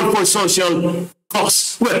justice or for social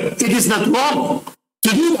cause. Well, it is not wrong to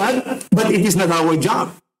do that, but it is not our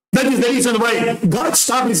job. That is the reason why God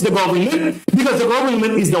established the government, because the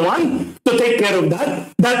government is the one to take care of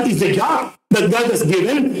that. That is the job that God has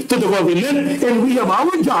given to the government, and we have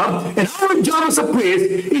our job, and our job as a priest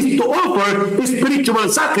is to offer spiritual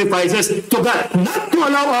sacrifices to God, not to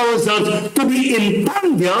allow ourselves to be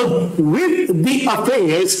entangled with the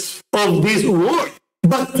affairs of this world,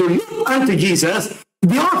 but to look unto Jesus,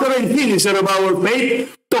 the author and finisher of our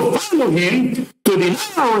faith, to follow him, to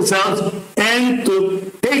deny ourselves, and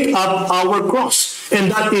to take up our cross.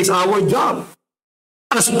 And that is our job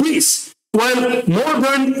as priests. While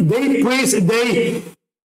modern day priests, they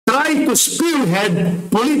try to spearhead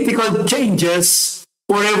political changes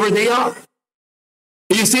wherever they are.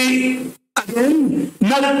 You see, again,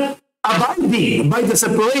 not abiding by the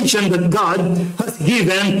separation that God has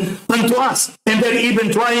given unto us. And they're even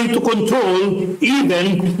trying to control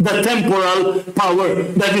even the temporal power.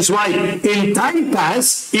 That is why in time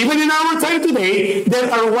past, even in our time today, there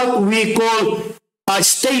are what we call a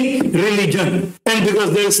state religion. And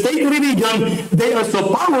because they're state religion, they are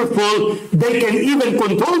so powerful, they can even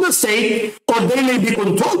control the state, or they may be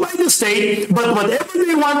controlled by the state, but whatever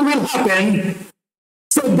they want will happen.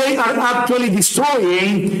 So they are actually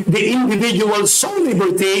destroying the individual soul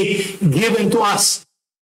liberty given to us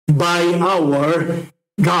by our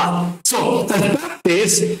God. So as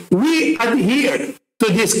Baptists, we adhere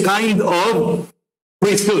to this kind of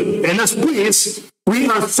priesthood. And as priests, we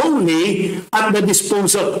are solely at the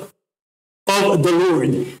disposal of the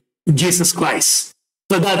Lord Jesus Christ.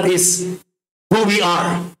 So that is who we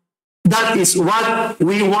are. That is what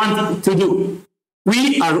we want to do.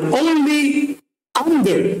 We are only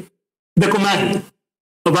under the command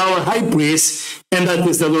of our high priest, and that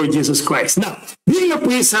is the Lord Jesus Christ. Now, being a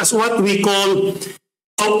priest has what we call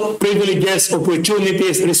privileges,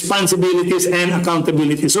 opportunities, responsibilities, and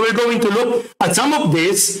accountability. So we're going to look at some of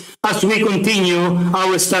this as we continue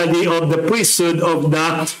our study of the priesthood of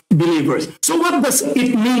the believers. So what does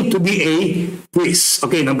it mean to be a priest?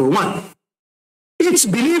 Okay, number one, each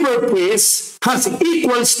believer priest has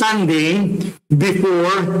equal standing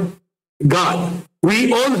before God.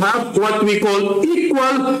 We all have what we call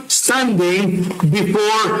equal standing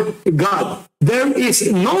before God. There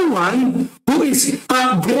is no one who is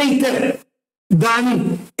greater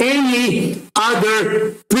than any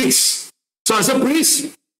other priest. So as a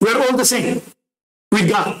priest, we're all the same with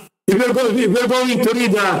God. If we're going to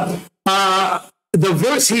read the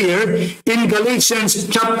verse here in Galatians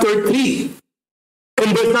chapter 3,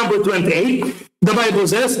 in verse number 28, the Bible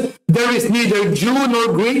says, there is neither Jew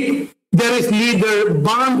nor Greek, there is neither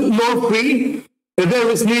bond nor free, there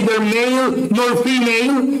is neither male nor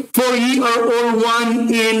female, for ye are all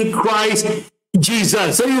one in Christ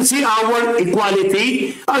Jesus. So you see our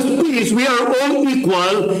equality. As priests, we are all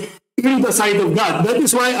equal in the sight of God. That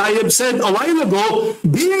is why I have said a while ago,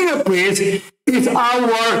 being a priest is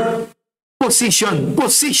our position,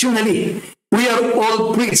 positionally. We are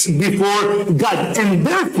all priests before God, and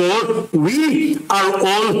therefore we are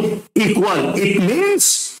all equal. It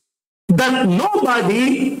means that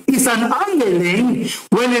nobody is an underling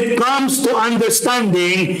when it comes to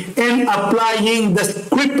understanding and applying the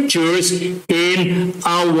scriptures in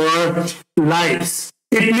our lives.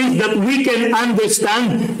 It means that we can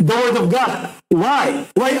understand the Word of God. Why?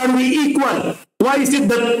 Why are we equal? Why is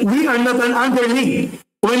it that we are not an underling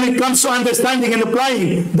when it comes to understanding and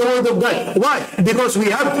applying the Word of God? Why? Because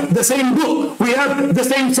we have the same book. We have the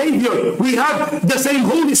same Savior. We have the same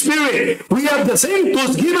Holy Spirit. We have the same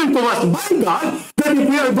tools given to us by God, that if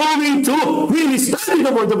we are going to really study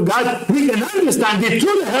the Word of God, we can understand it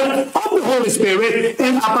through the help of the Holy Spirit.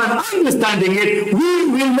 And upon understanding it, we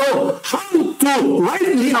will know how to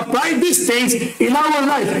rightly apply these things in our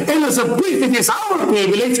life. And as a priest, it is our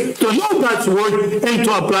privilege to know God's Word and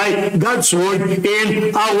to apply God's Word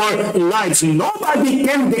in our lives. Nobody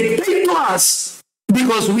can dictate to us,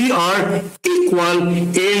 because we are equal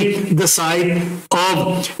in the sight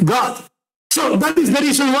of God. So that is the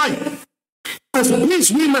reason why, as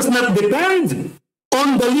priests, we must not depend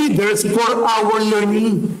on the leaders for our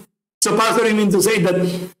learning. So, Pastor, I mean to say that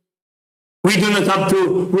we do not have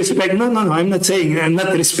to respect. No, I'm not saying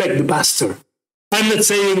not respect the pastor. I'm not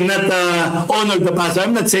saying not honor the pastor.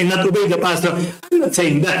 I'm not saying not obey the pastor. I'm not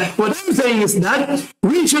saying that. What I'm saying is that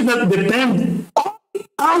we should not depend on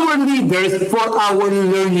our leaders for our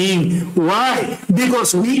learning. Why?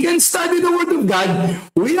 Because we can study the Word of God.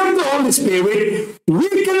 We have the Holy Spirit. We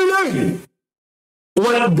can learn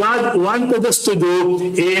what God wanted us to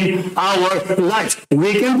do in our life.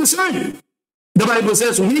 We can discern. The Bible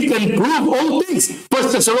says we can prove all things.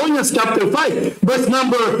 1 Thessalonians chapter 5, verse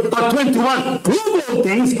number 21. Prove all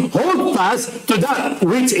things, hold fast to that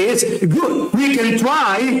which is good. We can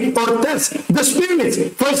try or test the spirits.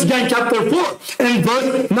 1 John chapter 4 and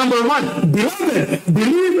verse number 1. Beloved,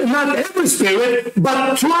 believe not every spirit,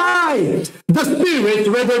 but try the spirits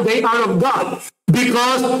whether they are of God.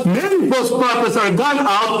 Because many false prophets are gone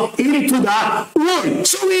out into the world.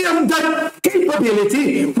 So we have that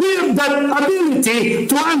capability, we have that ability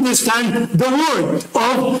to understand the Word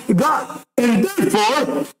of God. And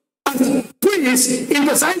therefore, as priests in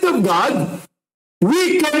the sight of God,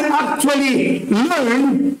 we can actually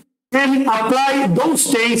learn and apply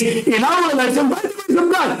those things in our lives. And by the grace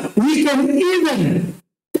of God, we can even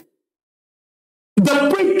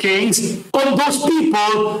the preachings of those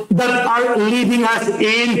people that are leading us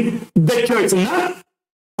in the church. Not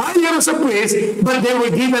higher as a priest, but they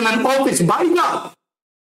were given an office by God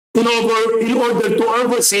in order to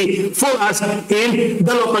oversee for us in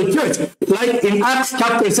the local church. Like in Acts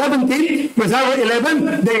chapter 17, verse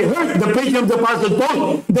 11, they heard the preaching of the Apostle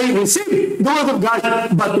Paul. They received the Word of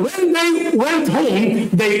God. But when they went home,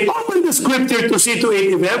 they opened the scripture to see to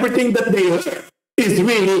it if everything that they heard is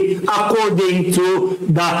really according to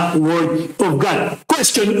the Word of God.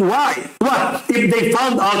 Question, why? What if they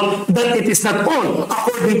found out that it is not all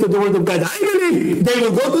according to the Word of God? I believe they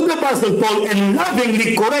will go to the Apostle Paul and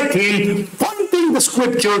lovingly correct him, pointing the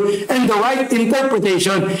Scripture and the right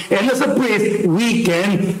interpretation. And as a priest, we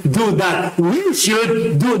can do that. We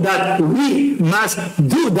should do that. We must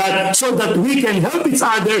do that so that we can help each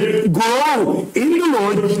other grow in the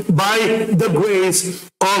Lord by the grace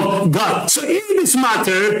of God. So in this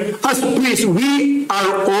matter, as priests, we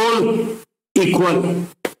are all equal.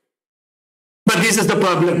 But this is the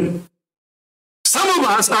problem. Some of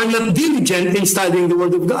us are not diligent in studying the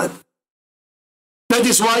Word of God. That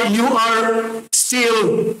is why you are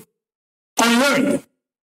still unlearned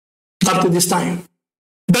up to this time.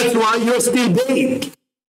 That's why you're still vain.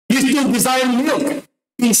 You still desire milk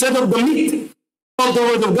instead of the meat of the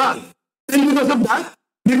Word of God. And because of that,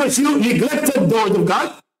 because you neglected the Word of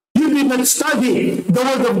God, you did not study the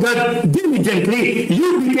Word of God diligently,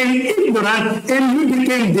 you became ignorant and you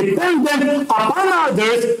became dependent upon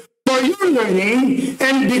others for your learning,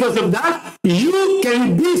 and because of that, you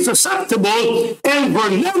can be susceptible and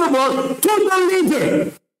vulnerable to the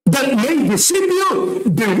leader that may deceive you,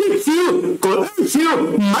 bewitch you, coerce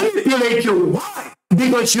you, manipulate you. Why?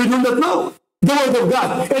 Because you do not know the Word of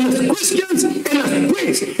God. And as Christians and as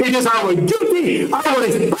priests, it is our duty, our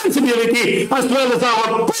responsibility, as well as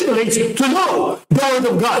our privilege to know the Word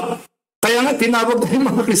of God. Kaya nga, tinawag tayong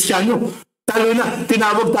mga Kristiyano. Talo na,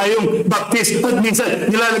 tinawag tayong Baptist. At minsan,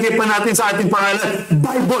 nilalagay pa natin sa ating pangalan,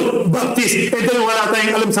 Bible, Baptist. Ito yung wala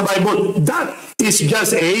tayong alam sa Bible. That is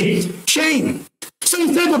just a shame. So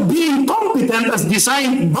instead of being competent as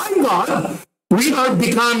designed by God, we are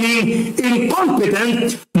becoming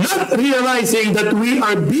incompetent, not realizing that we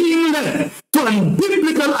are being led to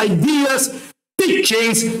unbiblical ideas,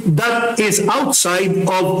 teachings that is outside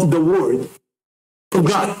of the Word of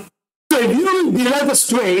God. So if you will be led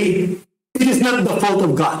astray, it is not the fault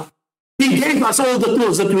of God. He gave us all the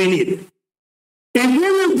tools that we need. If we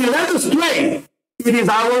will be led astray, it is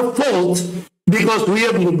our fault because we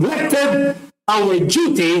have neglected our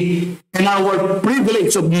duty and our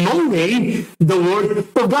privilege of knowing the Word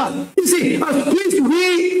of God. You see, as priests,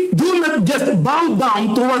 we do not just bow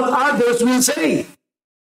down to what others will say.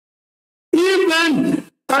 Even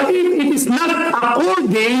if it is not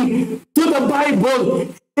according to the Bible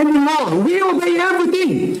anymore, we obey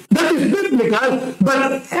everything that is biblical,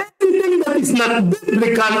 but everything that is not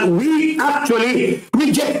biblical, we actually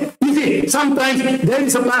reject. You see, sometimes there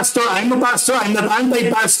is a pastor, I'm a pastor, I'm not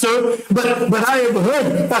anti-pastor, but I have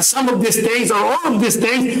heard some of these things or all of these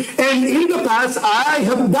things, and in the past, I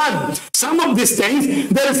have done some of these things.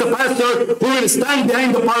 There is a pastor who will stand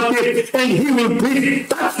behind the pulpit and he will preach,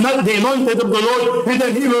 "Touch not the anointed of the Lord," and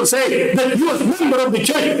then he will say that you as member of the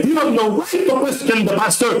church, you have no right to question the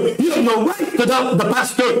pastor, you have no right to doubt the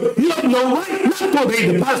pastor, you have no right not to obey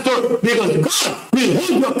the pastor, because God will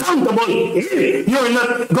hold you accountable if you are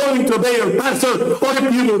not going to obey your pastor or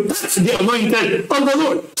if you will touch the anointed of the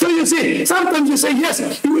Lord. So you see, sometimes you say, yes,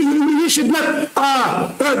 we should not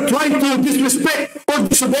try to disrespect or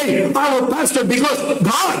disobey our pastor because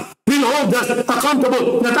God will hold us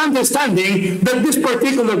accountable, not understanding that this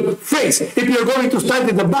particular phrase, if you're going to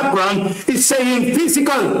study the background, is saying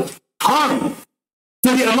physical harm to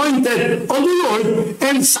the anointed of the Lord.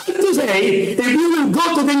 And sad to say, if you will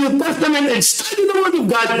go to the New Testament and study the Word of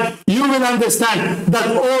God, you will understand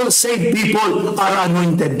that all saved people are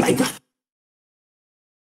anointed by God.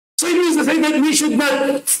 So it means to say that we should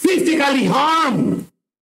not physically harm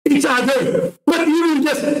each other, but you will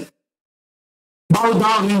just bow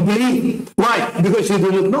down and believe. Why? Because you do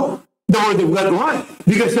not know the Word of God. Why?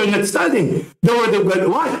 Because you're not studying the Word of God.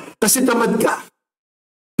 Why? Kasi tamad ka.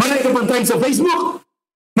 Marami ka pang time sa Facebook.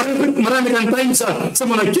 Marami kang time sa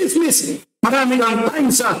mga chismis. Marami kang time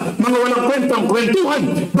sa mga walang kwentang kwentuhan.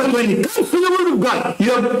 But when it comes to the Word of God, you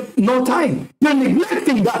have no time. You're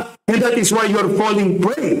neglecting that. And that is why you're falling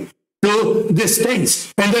prey to these things.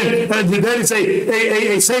 And then there is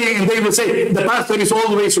a saying, and they will say, the pastor is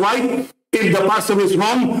always right. If the pastor is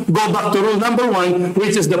wrong, go back to rule number 1,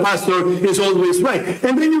 which is the pastor is always right.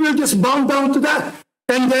 And then you will just bow down to that.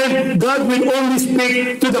 And then God will only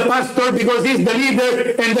speak to the pastor because he's the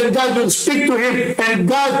leader. And then God will speak to him. And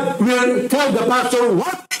God will tell the pastor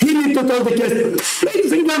what he needs to tell the church.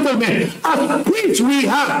 Ladies and gentlemen, as priests we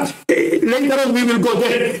have, later on we will go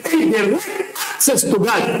there, a direct access to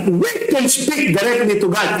God. We can speak directly to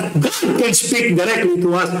God. God can speak directly to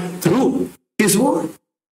us through His Word.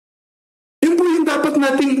 Yun po yung dapat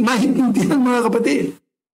nating maintindihan, mga kapatid.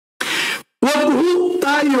 Huwag po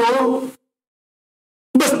tayo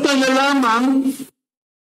basta na lamang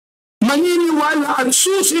maniniwala at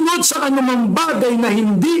susunod sa anumang bagay na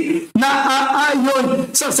hindi naaayon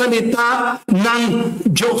sa salita ng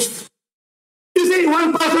Diyos. You see,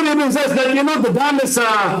 one pastor even says that, the dumbest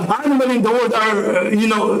animal in the world are,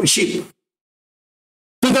 sheep.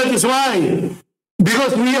 So that is why,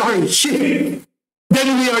 because we are sheep, then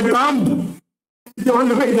we are dumb. The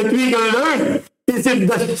only way that we can learn is if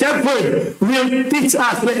the shepherd will teach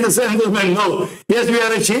us, ladies and gentlemen, no. Yes, we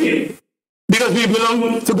are a sheep because we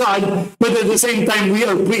belong to God, but at the same time we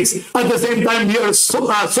are priests. At the same time we are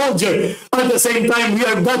soldiers. At the same time we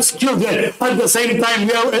are God's children. At the same time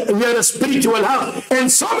we are a spiritual house.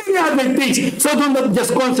 And so many other things. So do not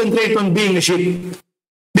just concentrate on being a sheep.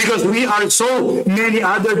 Because we are so many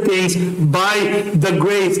other things by the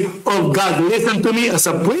grace of God. Listen to me, as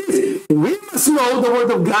a priest, we must know the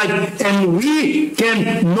Word of God and we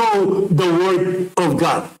can know the Word of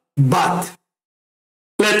God. But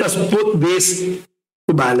let us put this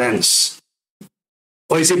to balance.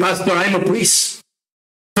 O you say, Pastor, I'm a priest,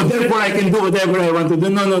 so therefore I can do whatever I want to do.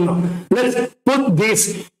 No. Let's put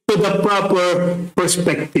this to the proper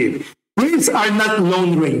perspective. Priests are not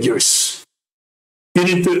lone rangers. You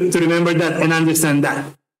need to remember that and understand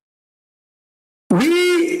that.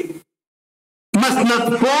 We must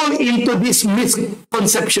not fall into this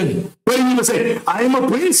misconception. When you say, I am a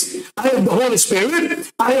priest, I have the Holy Spirit,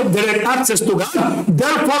 I have direct access to God,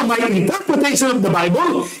 therefore my interpretation of the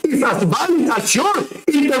Bible is as valid as your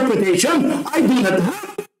interpretation. I do not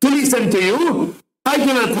have to listen to you. I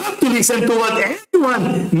do not have to listen to what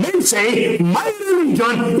anyone may say. My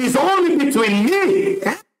religion is only between me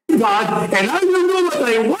and God, and I will do what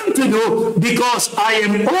I want to do because I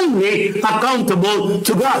am only accountable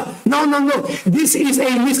to God. No. This is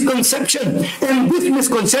a misconception. And this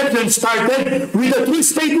misconception started with a true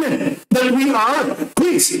statement that we are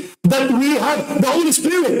priests. that we have the Holy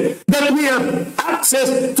Spirit, that we have access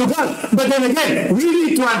to God. But then again, we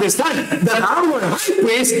need to understand that our high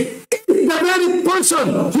priest is the very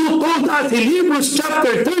person who told us in Hebrews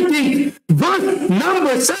chapter 13, verse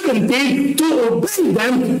number 17, to obey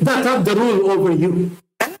them that have the rule over you.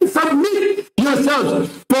 And submit yourselves,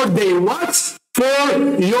 for they watch for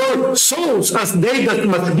your souls as they that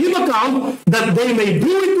must give account, that they may do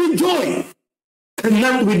it with joy and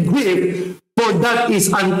not with grief, for that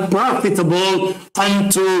is unprofitable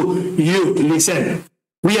unto you. Listen,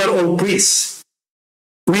 we are all priests.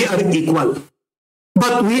 We are equal.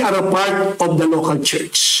 But we are a part of the local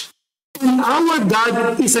church. And our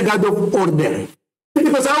God is a God of order.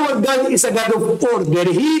 Because our God is a God of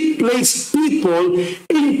order, He placed people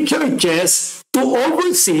in churches to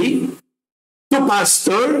oversee, to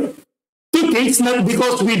pastor, to teach, not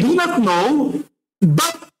because we do not know,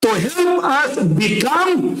 but to help us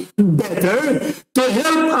become better, to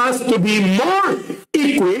help us to be more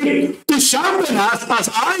equipped, to sharpen us as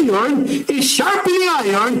iron is sharpening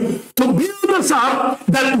iron, to build us up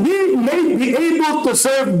that we may be able to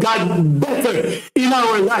serve God better in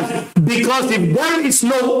our life. Because if there is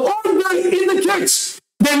no order in the church,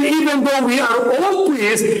 then even though we are all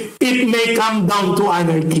priests, it may come down to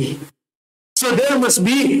anarchy. So there must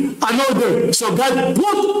be an order. So God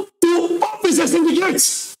put two officers in the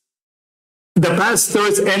church. The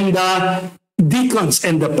pastors and the deacons.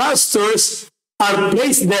 And the pastors are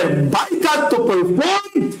placed there by God to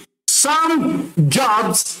perform some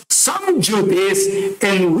jobs, some duties,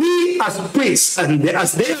 and we as priests, and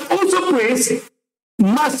as they are also priests,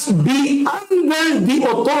 must be under the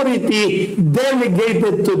authority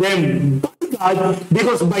delegated to them by God,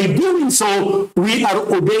 because by doing so, we are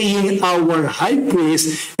obeying our high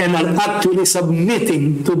priest and are actually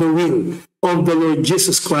submitting to the will of the Lord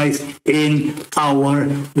Jesus Christ in our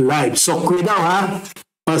lives. So, kuya daw ha,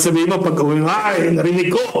 sabihin mo, pag uwi mo, ay, narinig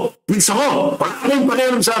ko, please ako, wala kayong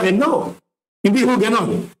pakialam sa akin. No, hindi ko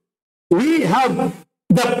ganon. We have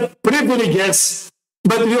the privileges,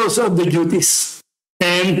 but we also have the duties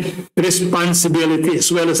and responsibility as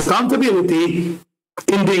well as accountability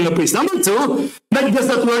in being a priest. Number two, not just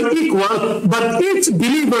that we're equal, but each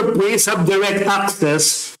believer priest have direct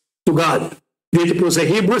access to God. Dito po sa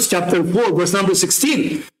Hebrews chapter 4, verse number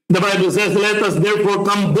 16. The Bible says, let us therefore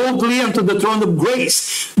come boldly unto the throne of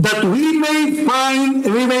grace, that we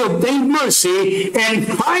may obtain mercy and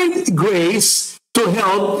find grace to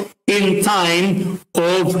help in time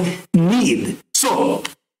of need. So,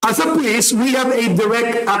 as a priest, we have a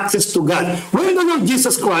direct access to God. When the Lord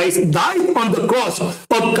Jesus Christ died on the cross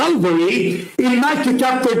of Calvary, in Matthew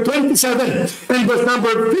chapter 27 and verse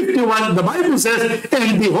number 51, the Bible says,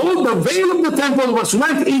 and behold, the veil of the temple was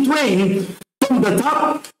rent in twain from the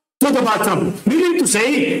top to the bottom. Meaning to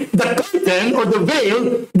say, the curtain or the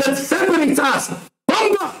veil that separates us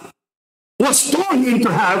from God was torn into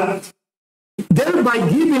half, thereby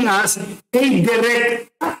giving us a direct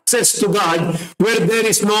access to God where there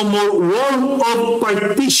is no more wall of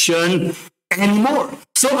partition anymore.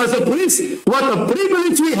 So as a priest, what a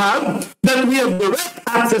privilege we have that we have direct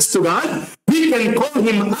access to God. We can call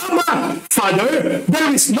Him Abba, Father.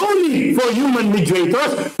 There is no need for human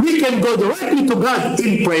mediators. We can go directly to God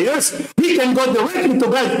in prayers. We can go directly to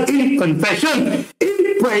God in confession,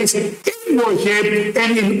 in praise, in worship,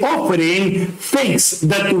 and in offering things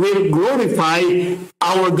that will glorify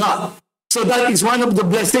our God. So that is one of the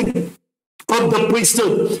blessings of the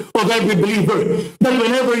priesthood of every believer, that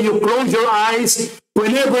whenever you close your eyes,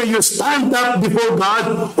 whenever you stand up before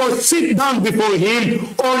God, or sit down before Him,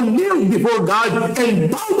 or kneel before God,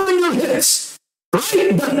 and bow down your heads,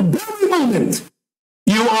 right that very moment,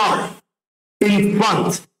 you are in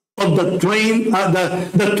front of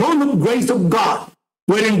the throne of grace of God,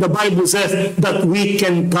 wherein the Bible says that we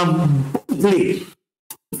can come boldly,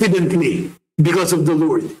 confidently, because of the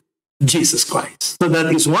Lord Jesus Christ. So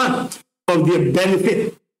that is one of the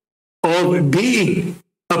benefit of being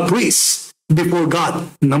a priest before God.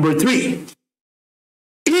 Number three,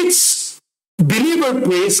 each believer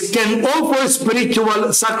priest can offer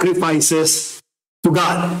spiritual sacrifices to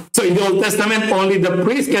God. So in the Old Testament, only the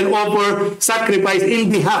priest can offer sacrifice in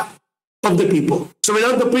behalf of the people. So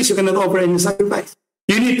without the priest, you cannot offer any sacrifice.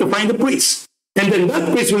 You need to find the priest. And then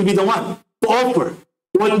that priest will be the one to offer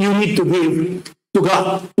what you need to give to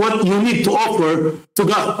God, what you need to offer to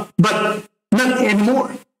God. But not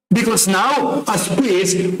anymore. Because now, as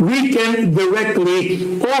priests, we can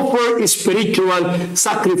directly offer spiritual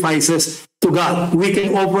sacrifices to God. We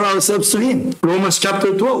can offer ourselves to Him. Romans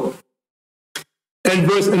chapter 12 and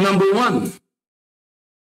verse number 1.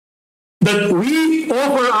 That we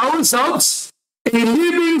offer ourselves a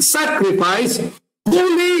living sacrifice,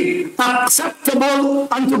 fully acceptable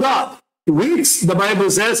unto God, which the Bible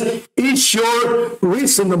says is your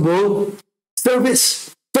reasonable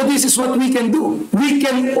service. So this is what we can do. We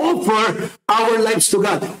can offer our lives to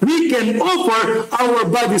God. We can offer our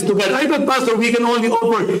bodies to God. I thought, Pastor, we can only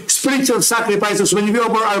offer spiritual sacrifices. When we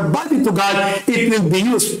offer our body to God, it will be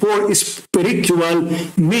used for spiritual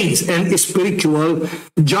means and spiritual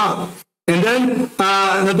job. And then,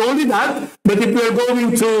 not only that, but if we are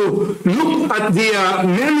going to look at the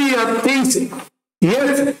many things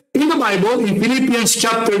here in the Bible, in Philippians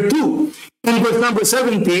chapter 2, in verse number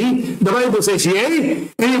 17, the Bible says, yea,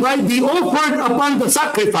 and if I be offered upon the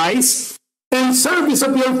sacrifice and service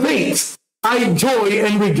of your faith, I joy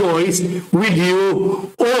and rejoice with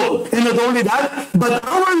you all. And not only that, but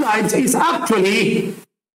our lives is actually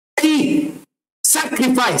a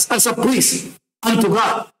sacrifice as a priest unto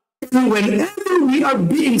God. And whenever we are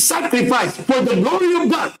being sacrificed for the glory of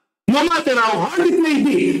God, no matter how hard it may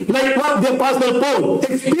be, like what the Apostle Paul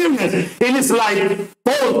experienced in his life,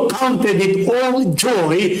 Paul counted it all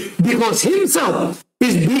joy because himself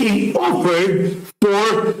is being offered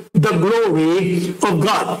for the glory of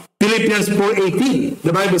God. Philippians 4:18,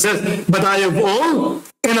 the Bible says, but I have all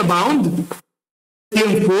and abound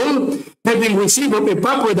in full, having received of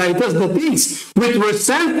Epaphroditus the things which were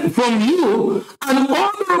sent from you, an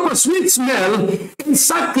odor of a sweet smell, and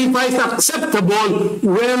sacrifice acceptable,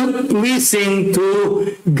 well pleasing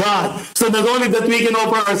to God. So not only that we can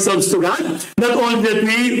offer ourselves to God, not only that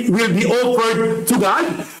we will be offered to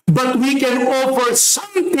God, but we can offer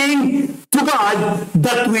something to God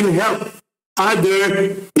that will help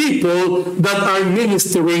other people that are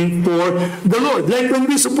ministering for the Lord. Like when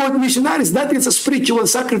we support missionaries, that is a spiritual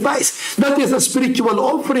sacrifice. That is a spiritual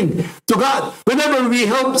offering to God. Whenever we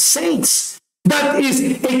help saints, that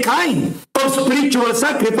is a kind of spiritual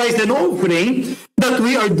sacrifice and offering that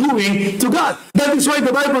we are doing to God. That is why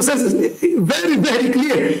the Bible says very, very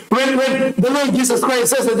clear. When the Lord Jesus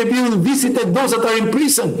Christ says that if you visited those that are in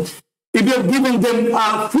prison, if you have given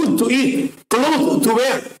them food to eat, clothes to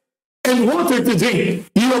wear, and water to drink,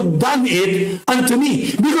 you have done it unto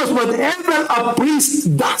me. Because whatever a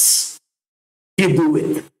priest does, you do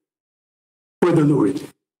it for the Lord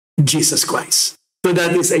Jesus Christ. So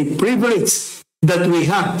that is a privilege that we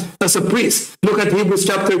have as a priest. Look at Hebrews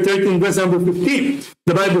chapter 13, verse number 15.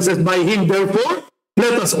 The Bible says, by him, therefore,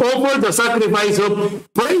 let us offer the sacrifice of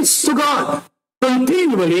praise to God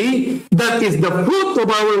continually. That is the fruit of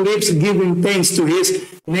our lips, giving thanks to his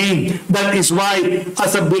name. That is why,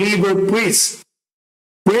 as a believer priest,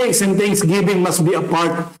 praise and thanksgiving must be a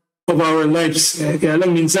part of our lives. Kaya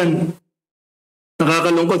lang minsan,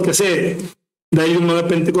 nakakalungkot kasi dahil yung mga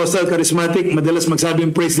Pentecostal charismatic, madalas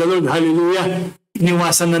magsabing praise the Lord, hallelujah,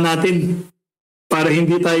 iniwasan na natin para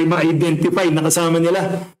hindi tayo ma-identify na kasama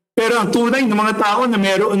nila. Pero ang tunay ng mga tao na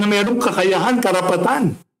merong kakayahan,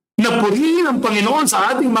 karapatan, na purihin ang Panginoon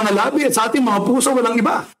sa ating mga labi at sa ating mga puso, walang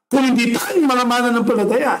iba kung hindi tayong mga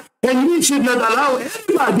mananampalataya. And we should not allow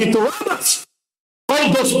anybody to rob us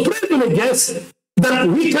of those privileges that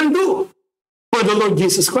we can do for the Lord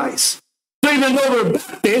Jesus Christ. So even though we're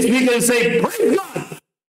Baptist, we can say, praise God.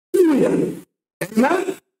 Hallelujah.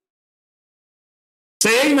 Amen?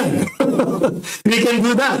 Say amen. We can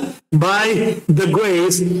do that by the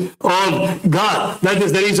grace of God. That is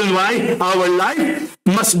the reason why our life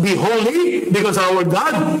must be holy, because our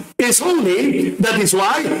God is holy. That is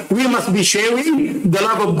why we must be sharing the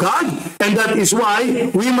love of God, and that is why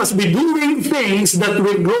we must be doing things that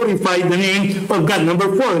will glorify the name of God. Number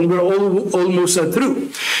 4, and we're almost through.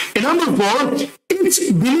 And number 4, each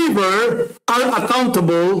believer are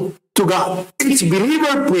accountable to God. Each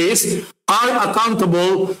believer priests are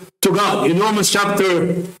accountable to God. In Romans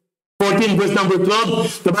chapter 14, verse number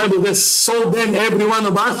 12, the Bible says, so then every one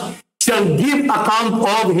of us shall give account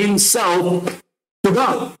of himself to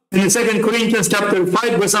God. In 2 Corinthians chapter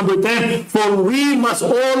 5, verse number 10, for we must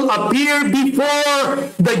all appear before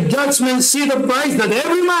the judgment seat of Christ, that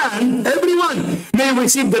everyone may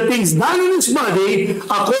receive the things done in his body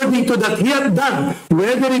according to that he hath done,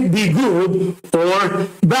 whether it be good or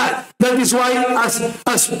bad. That is why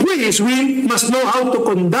as priests, we must know how to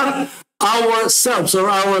conduct ourselves or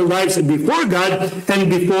our lives before God and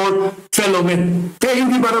before fellow men. Kaya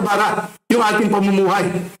hindi bara-bara yung ating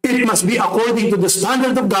pamumuhay. It must be according to the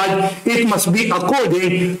standard of God. It must be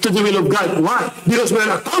according to the will of God. Why? Because we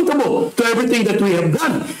are accountable to everything that we have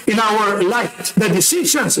done in our life, the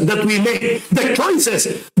decisions that we make, the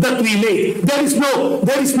choices that we make. There is no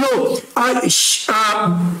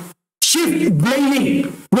shift blaming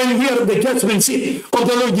when we are at the judgment seat of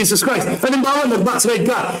the Lord Jesus Christ. Halimbawa, nag-backslide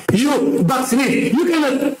ka. You backslide. You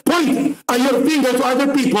cannot point your finger favor to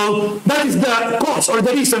other people, that is the cause or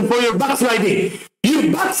the reason for your backsliding.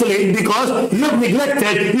 You backslid because you have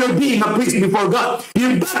neglected your being a priest before God.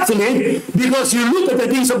 You backslid because you looked at the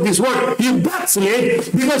things of this world. You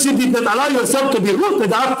backslid because you did not allow yourself to be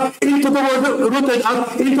rooted up into the word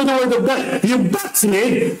of God. You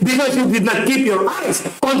backslid because you did not keep your eyes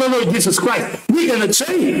on the Lord Jesus Christ. We cannot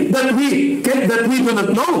say that we do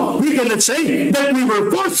not know. We cannot say that we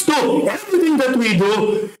were forced to. Everything that we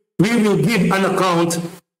do, we will give an account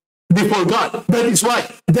before God. That is why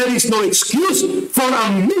there is no excuse for a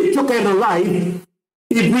mediocre life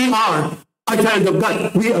if we are a child of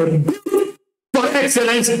God. We are built for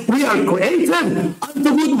excellence. We are created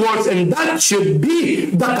unto good works, and that should be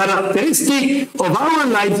the characteristic of our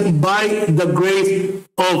lives by the grace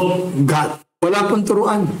of God. Wala pong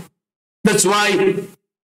turuan. That's why,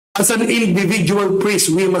 as an individual priest,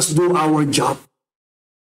 we must do our job.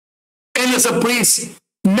 And as a priest,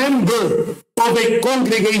 member of a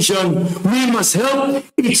congregation, we must help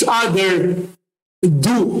each other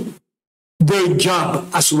do their job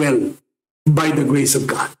as well by the grace of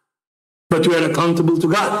God. But we are accountable to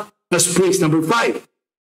God. That's praise number 5.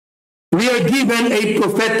 We are given a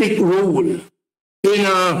prophetic role in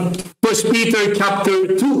 1 Peter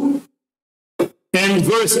chapter 2 and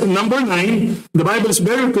verse number 9. The Bible is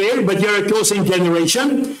very clear, but you are a chosen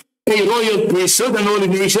generation, a royal priesthood, an holy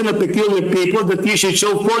nation, a peculiar people, that you should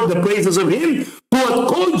show forth the praises of him who hath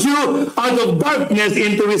called you out of darkness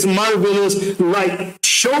into his marvelous light.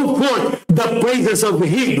 Show forth the praises of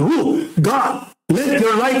him who, God, let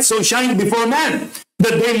your light so shine before man,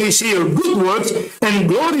 that they may see your good works and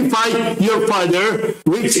glorify your Father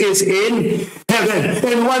which is in heaven.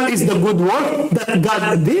 And what is the good work that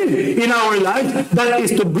God did in our lives? That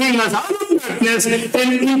is to bring us out of darkness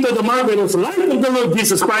and into the marvelous light of the Lord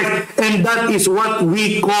Jesus Christ. And that is what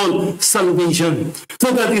we call salvation.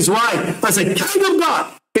 So that is why, as a child of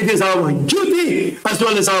God, it is our duty as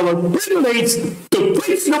well as our privilege to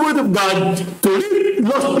preach the word of God, to lead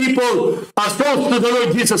lost people as souls to the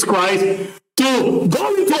Lord Jesus Christ, to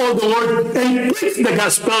go into all the world and preach the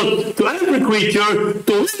gospel to every creature,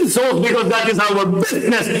 to win souls, because that is our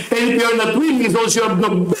business. And if you are not winning souls, you have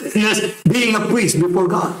no business being a priest before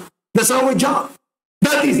God. That's our job.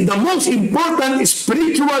 That is the most important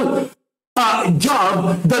spiritual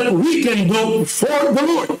job that we can do for the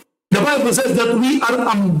Lord. The Bible says that we are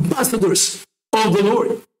ambassadors of the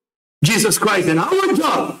Lord Jesus Christ. And our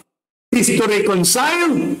job is to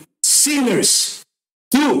reconcile sinners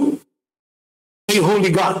to a holy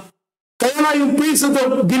God. Kaya nga yung priesthood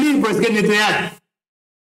of believers, ganito yan.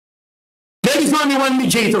 There is only one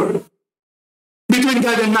mediator between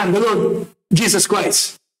God and man, the Lord Jesus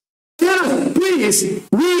Christ. As priests,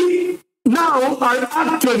 we now are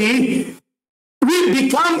actually, we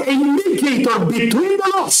become a mediator between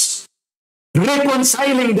the lost,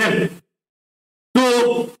 reconciling them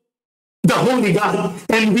to the holy God.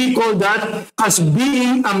 And we call that as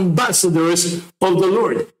being ambassadors of the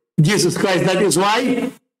Lord Jesus Christ. That is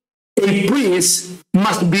why a priest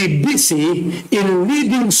must be busy in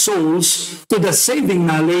leading souls to the saving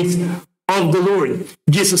knowledge of the Lord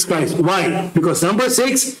Jesus Christ. Why? Because number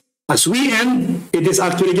 6, as we end, it is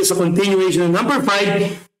actually just a continuation of number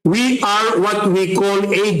 5. We are what we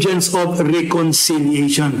call agents of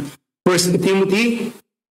reconciliation. 1 Timothy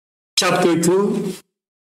chapter 2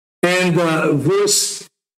 and verse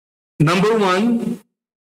number 1.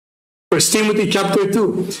 1 Timothy chapter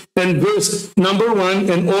 2 and verse number 1,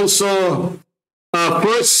 and also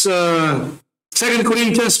 2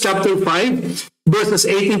 Corinthians chapter 5 verses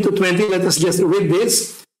 18 to 20. Let us just read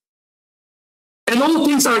this. And all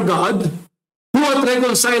things are God, who hath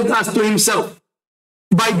reconciled us to himself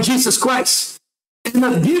by Jesus Christ, and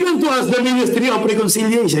hath given to us the ministry of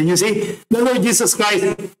reconciliation. You see, the Lord Jesus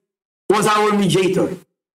Christ was our mediator.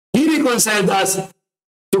 He reconciled us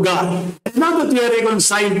to God. And now that we are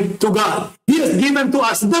reconciled to God, he has given to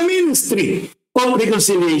us the ministry of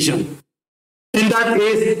reconciliation. And that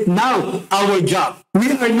is now our job.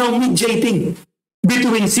 We are now mediating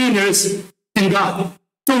between sinners and God.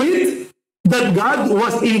 To it, that God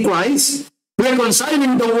was in Christ,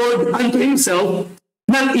 reconciling the world unto himself,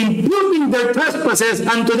 not imputing their trespasses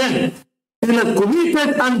unto them, and hath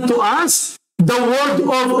committed unto us the word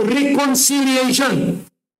of reconciliation.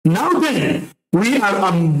 Now then, we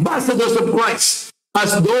are ambassadors of Christ.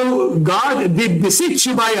 As though God did beseech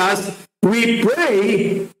you by us, we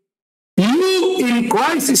pray you in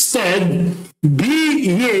Christ's stead, be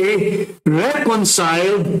ye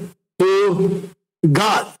reconciled to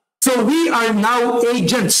God. So we are now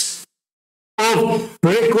agents of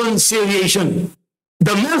reconciliation.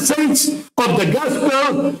 The message of the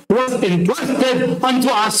gospel was entrusted unto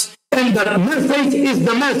us, And that message is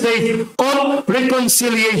the message of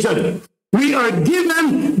reconciliation. We are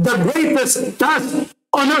given the greatest task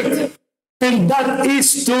on earth, and that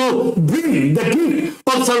is to bring the gift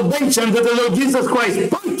of salvation that the Lord Jesus Christ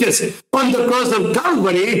purchased on the cross of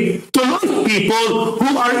Calvary to lost people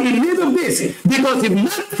who are in need of this. Because if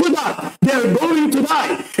not for that, they are going to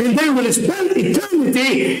die, and they will spend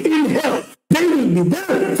eternity in hell. They will be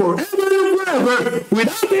there forever and forever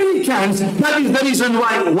without any chance. That is the reason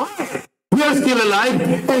why we are still alive,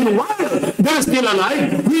 and while they're still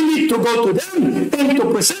alive, we need to go to them and to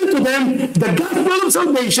present to them the gospel of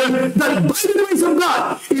salvation, that by the grace of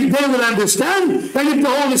God, if they will understand, and if the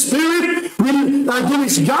Holy Spirit will do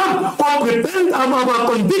His job of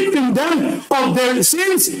convicting them of their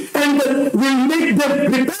sins, and that will make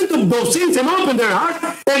them repent of those sins and open their heart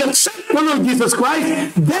and accept the Lord Jesus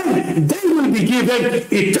Christ, then they will be given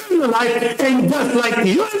eternal life, and just like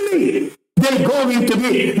you and me, they're going to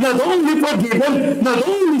be not only forgiven, not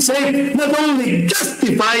only saved, not only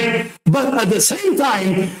justified, but at the same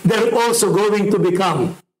time, they're also going to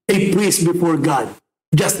become a priest before God,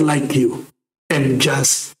 just like you and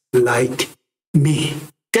just like me.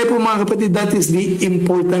 Kaya po mga kapatid, that is the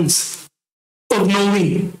importance of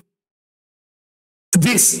knowing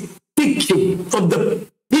this teaching of the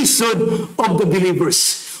priesthood of the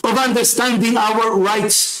believers, of understanding our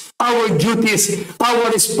rights, our duties,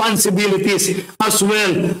 our responsibilities, as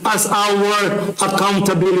well as our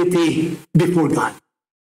accountability before God.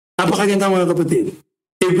 Napakaganda mga kapatid.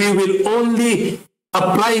 If we will only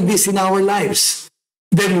apply this in our lives,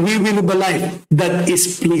 then we will live a life that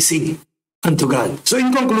is pleasing unto God. So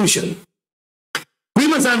in conclusion, we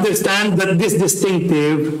must understand that this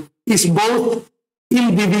distinctive is both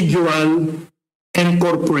individual and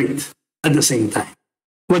corporate at the same time.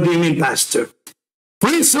 What do you mean, Pastor?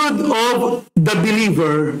 Priesthood of the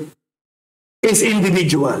believer is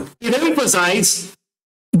individual. It emphasizes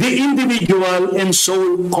the individual and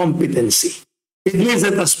soul competency. It means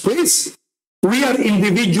that as priests, we are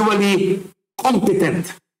individually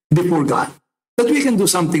competent before God, that we can do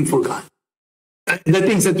something for God, the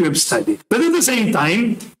things that we have studied. But at the same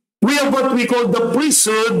time, we have what we call the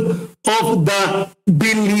priesthood of the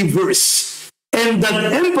believers. And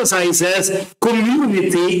that emphasizes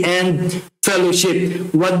community and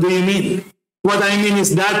fellowship. What do you mean? What I mean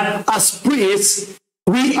is that as priests,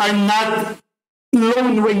 we are not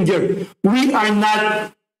lone ranger. We are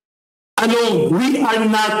not alone. We are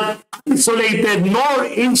not isolated nor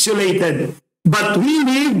insulated. But we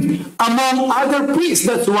live among other priests.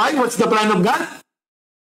 That's why, what's the plan of God?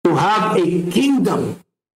 To have a kingdom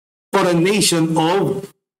or a nation of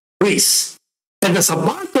priests. And as a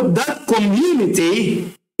part of that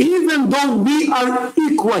community, even though we are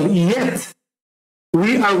equal, yet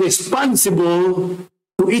we are responsible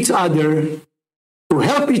to each other, to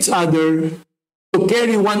help each other, to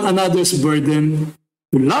carry one another's burden,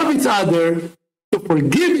 to love each other, to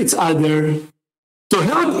forgive each other, to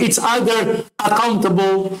help each other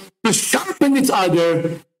accountable, to sharpen each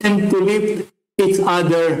other, and to lift each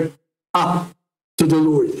other up to the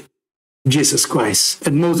Lord Jesus Christ.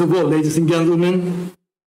 And most of all, ladies and gentlemen,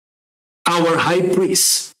 our high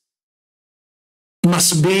priest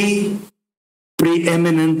must be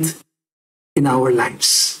preeminent in our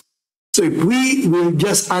lives. So if we will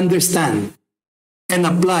just understand and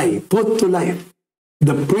apply, put to life,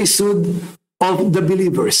 the priesthood of the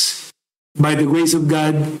believers, by the grace of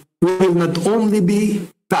God, we will not only be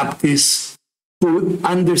Baptists who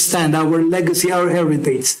understand our legacy, our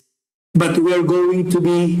heritage, but we are going to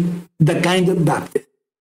be the kind of Baptist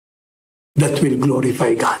that will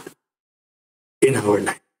glorify God in our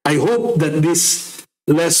life. I hope that this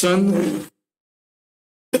lesson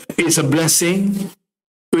is a blessing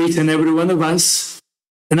to each and every one of us.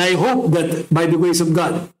 And I hope that by the grace of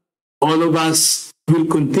God, all of us will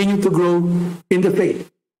continue to grow in the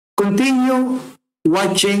faith. Continue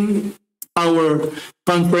watching our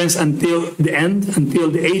conference until the end,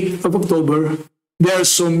 until the 8th of October. There are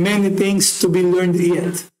so many things to be learned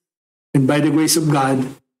yet. And by the grace of God,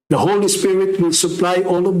 the Holy Spirit will supply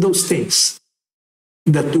all of those things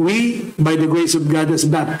that we, by the grace of God as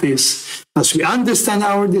Baptists, as we understand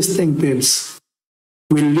our distinctives,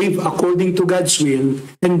 will live according to God's will.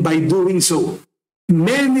 And by doing so,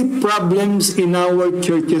 many problems in our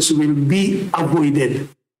churches will be avoided,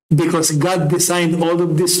 because God designed all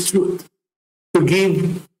of this truth to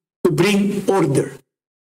bring order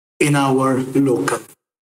in our local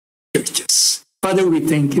churches. Father, we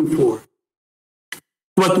thank you for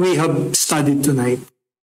what we have studied tonight,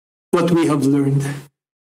 what we have learned.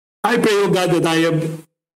 I pray, O God, that I have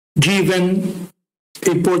given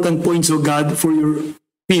important points, O God, for your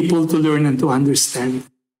people to learn and to understand.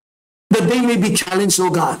 that they may be challenged, O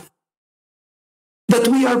God, that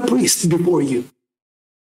we are priests before you,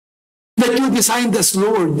 that you designed us,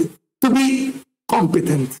 Lord, to be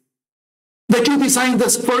competent, that you designed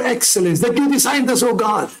us for excellence, that you designed us, O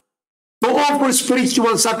God, to offer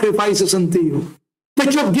spiritual sacrifices unto you,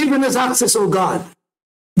 that you have given us access, O God,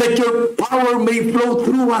 that your power may flow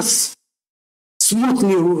through us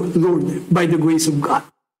smoothly, Lord, by the grace of God.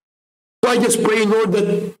 So I just pray, Lord,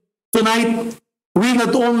 that tonight we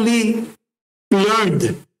not only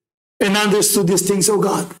learned and understood these things, O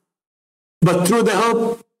God, but through the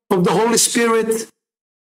help of the Holy Spirit,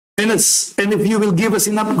 and if you will give us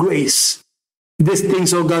enough grace, these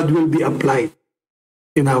things, O God, will be applied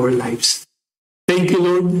in our lives. Thank you,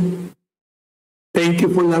 Lord. Thank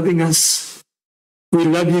you for loving us. We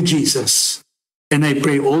love you, Jesus. And I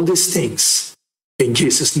pray all these things in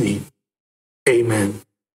Jesus' name. Amen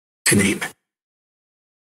and amen.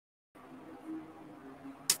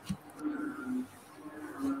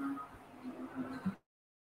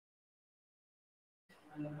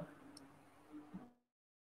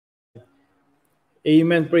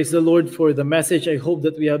 Amen. Praise the Lord for the message. I hope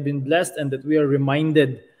that we have been blessed and that we are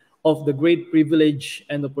reminded of the great privilege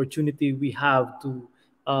and opportunity we have to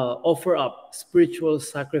offer up spiritual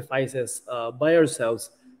sacrifices by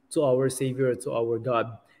ourselves to our Savior, to our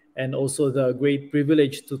God, and also the great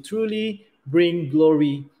privilege to truly bring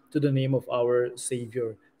glory to the name of our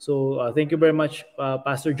Savior. So thank you very much,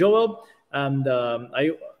 Pastor Joel. And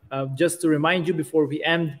I just to remind you before we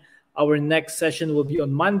end, our next session will be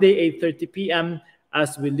on Monday, 8:30 p.m.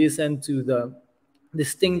 as we listen to the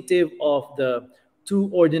distinctive of the two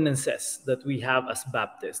ordinances that we have as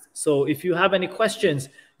Baptists. So if you have any questions,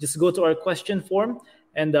 just go to our question form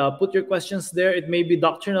and put your questions there. It may be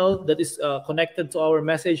doctrinal that is connected to our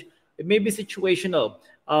message. It may be situational.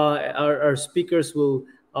 Our speakers will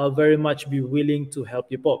very much be willing to help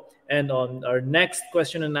you po. And on our next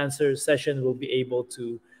question and answer session, we'll be able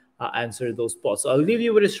to answer those posts. So I'll leave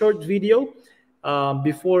you with a short video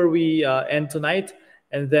before we end tonight,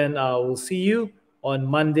 and then we'll see you on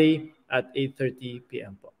Monday at 8:30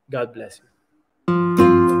 p.m. God bless you.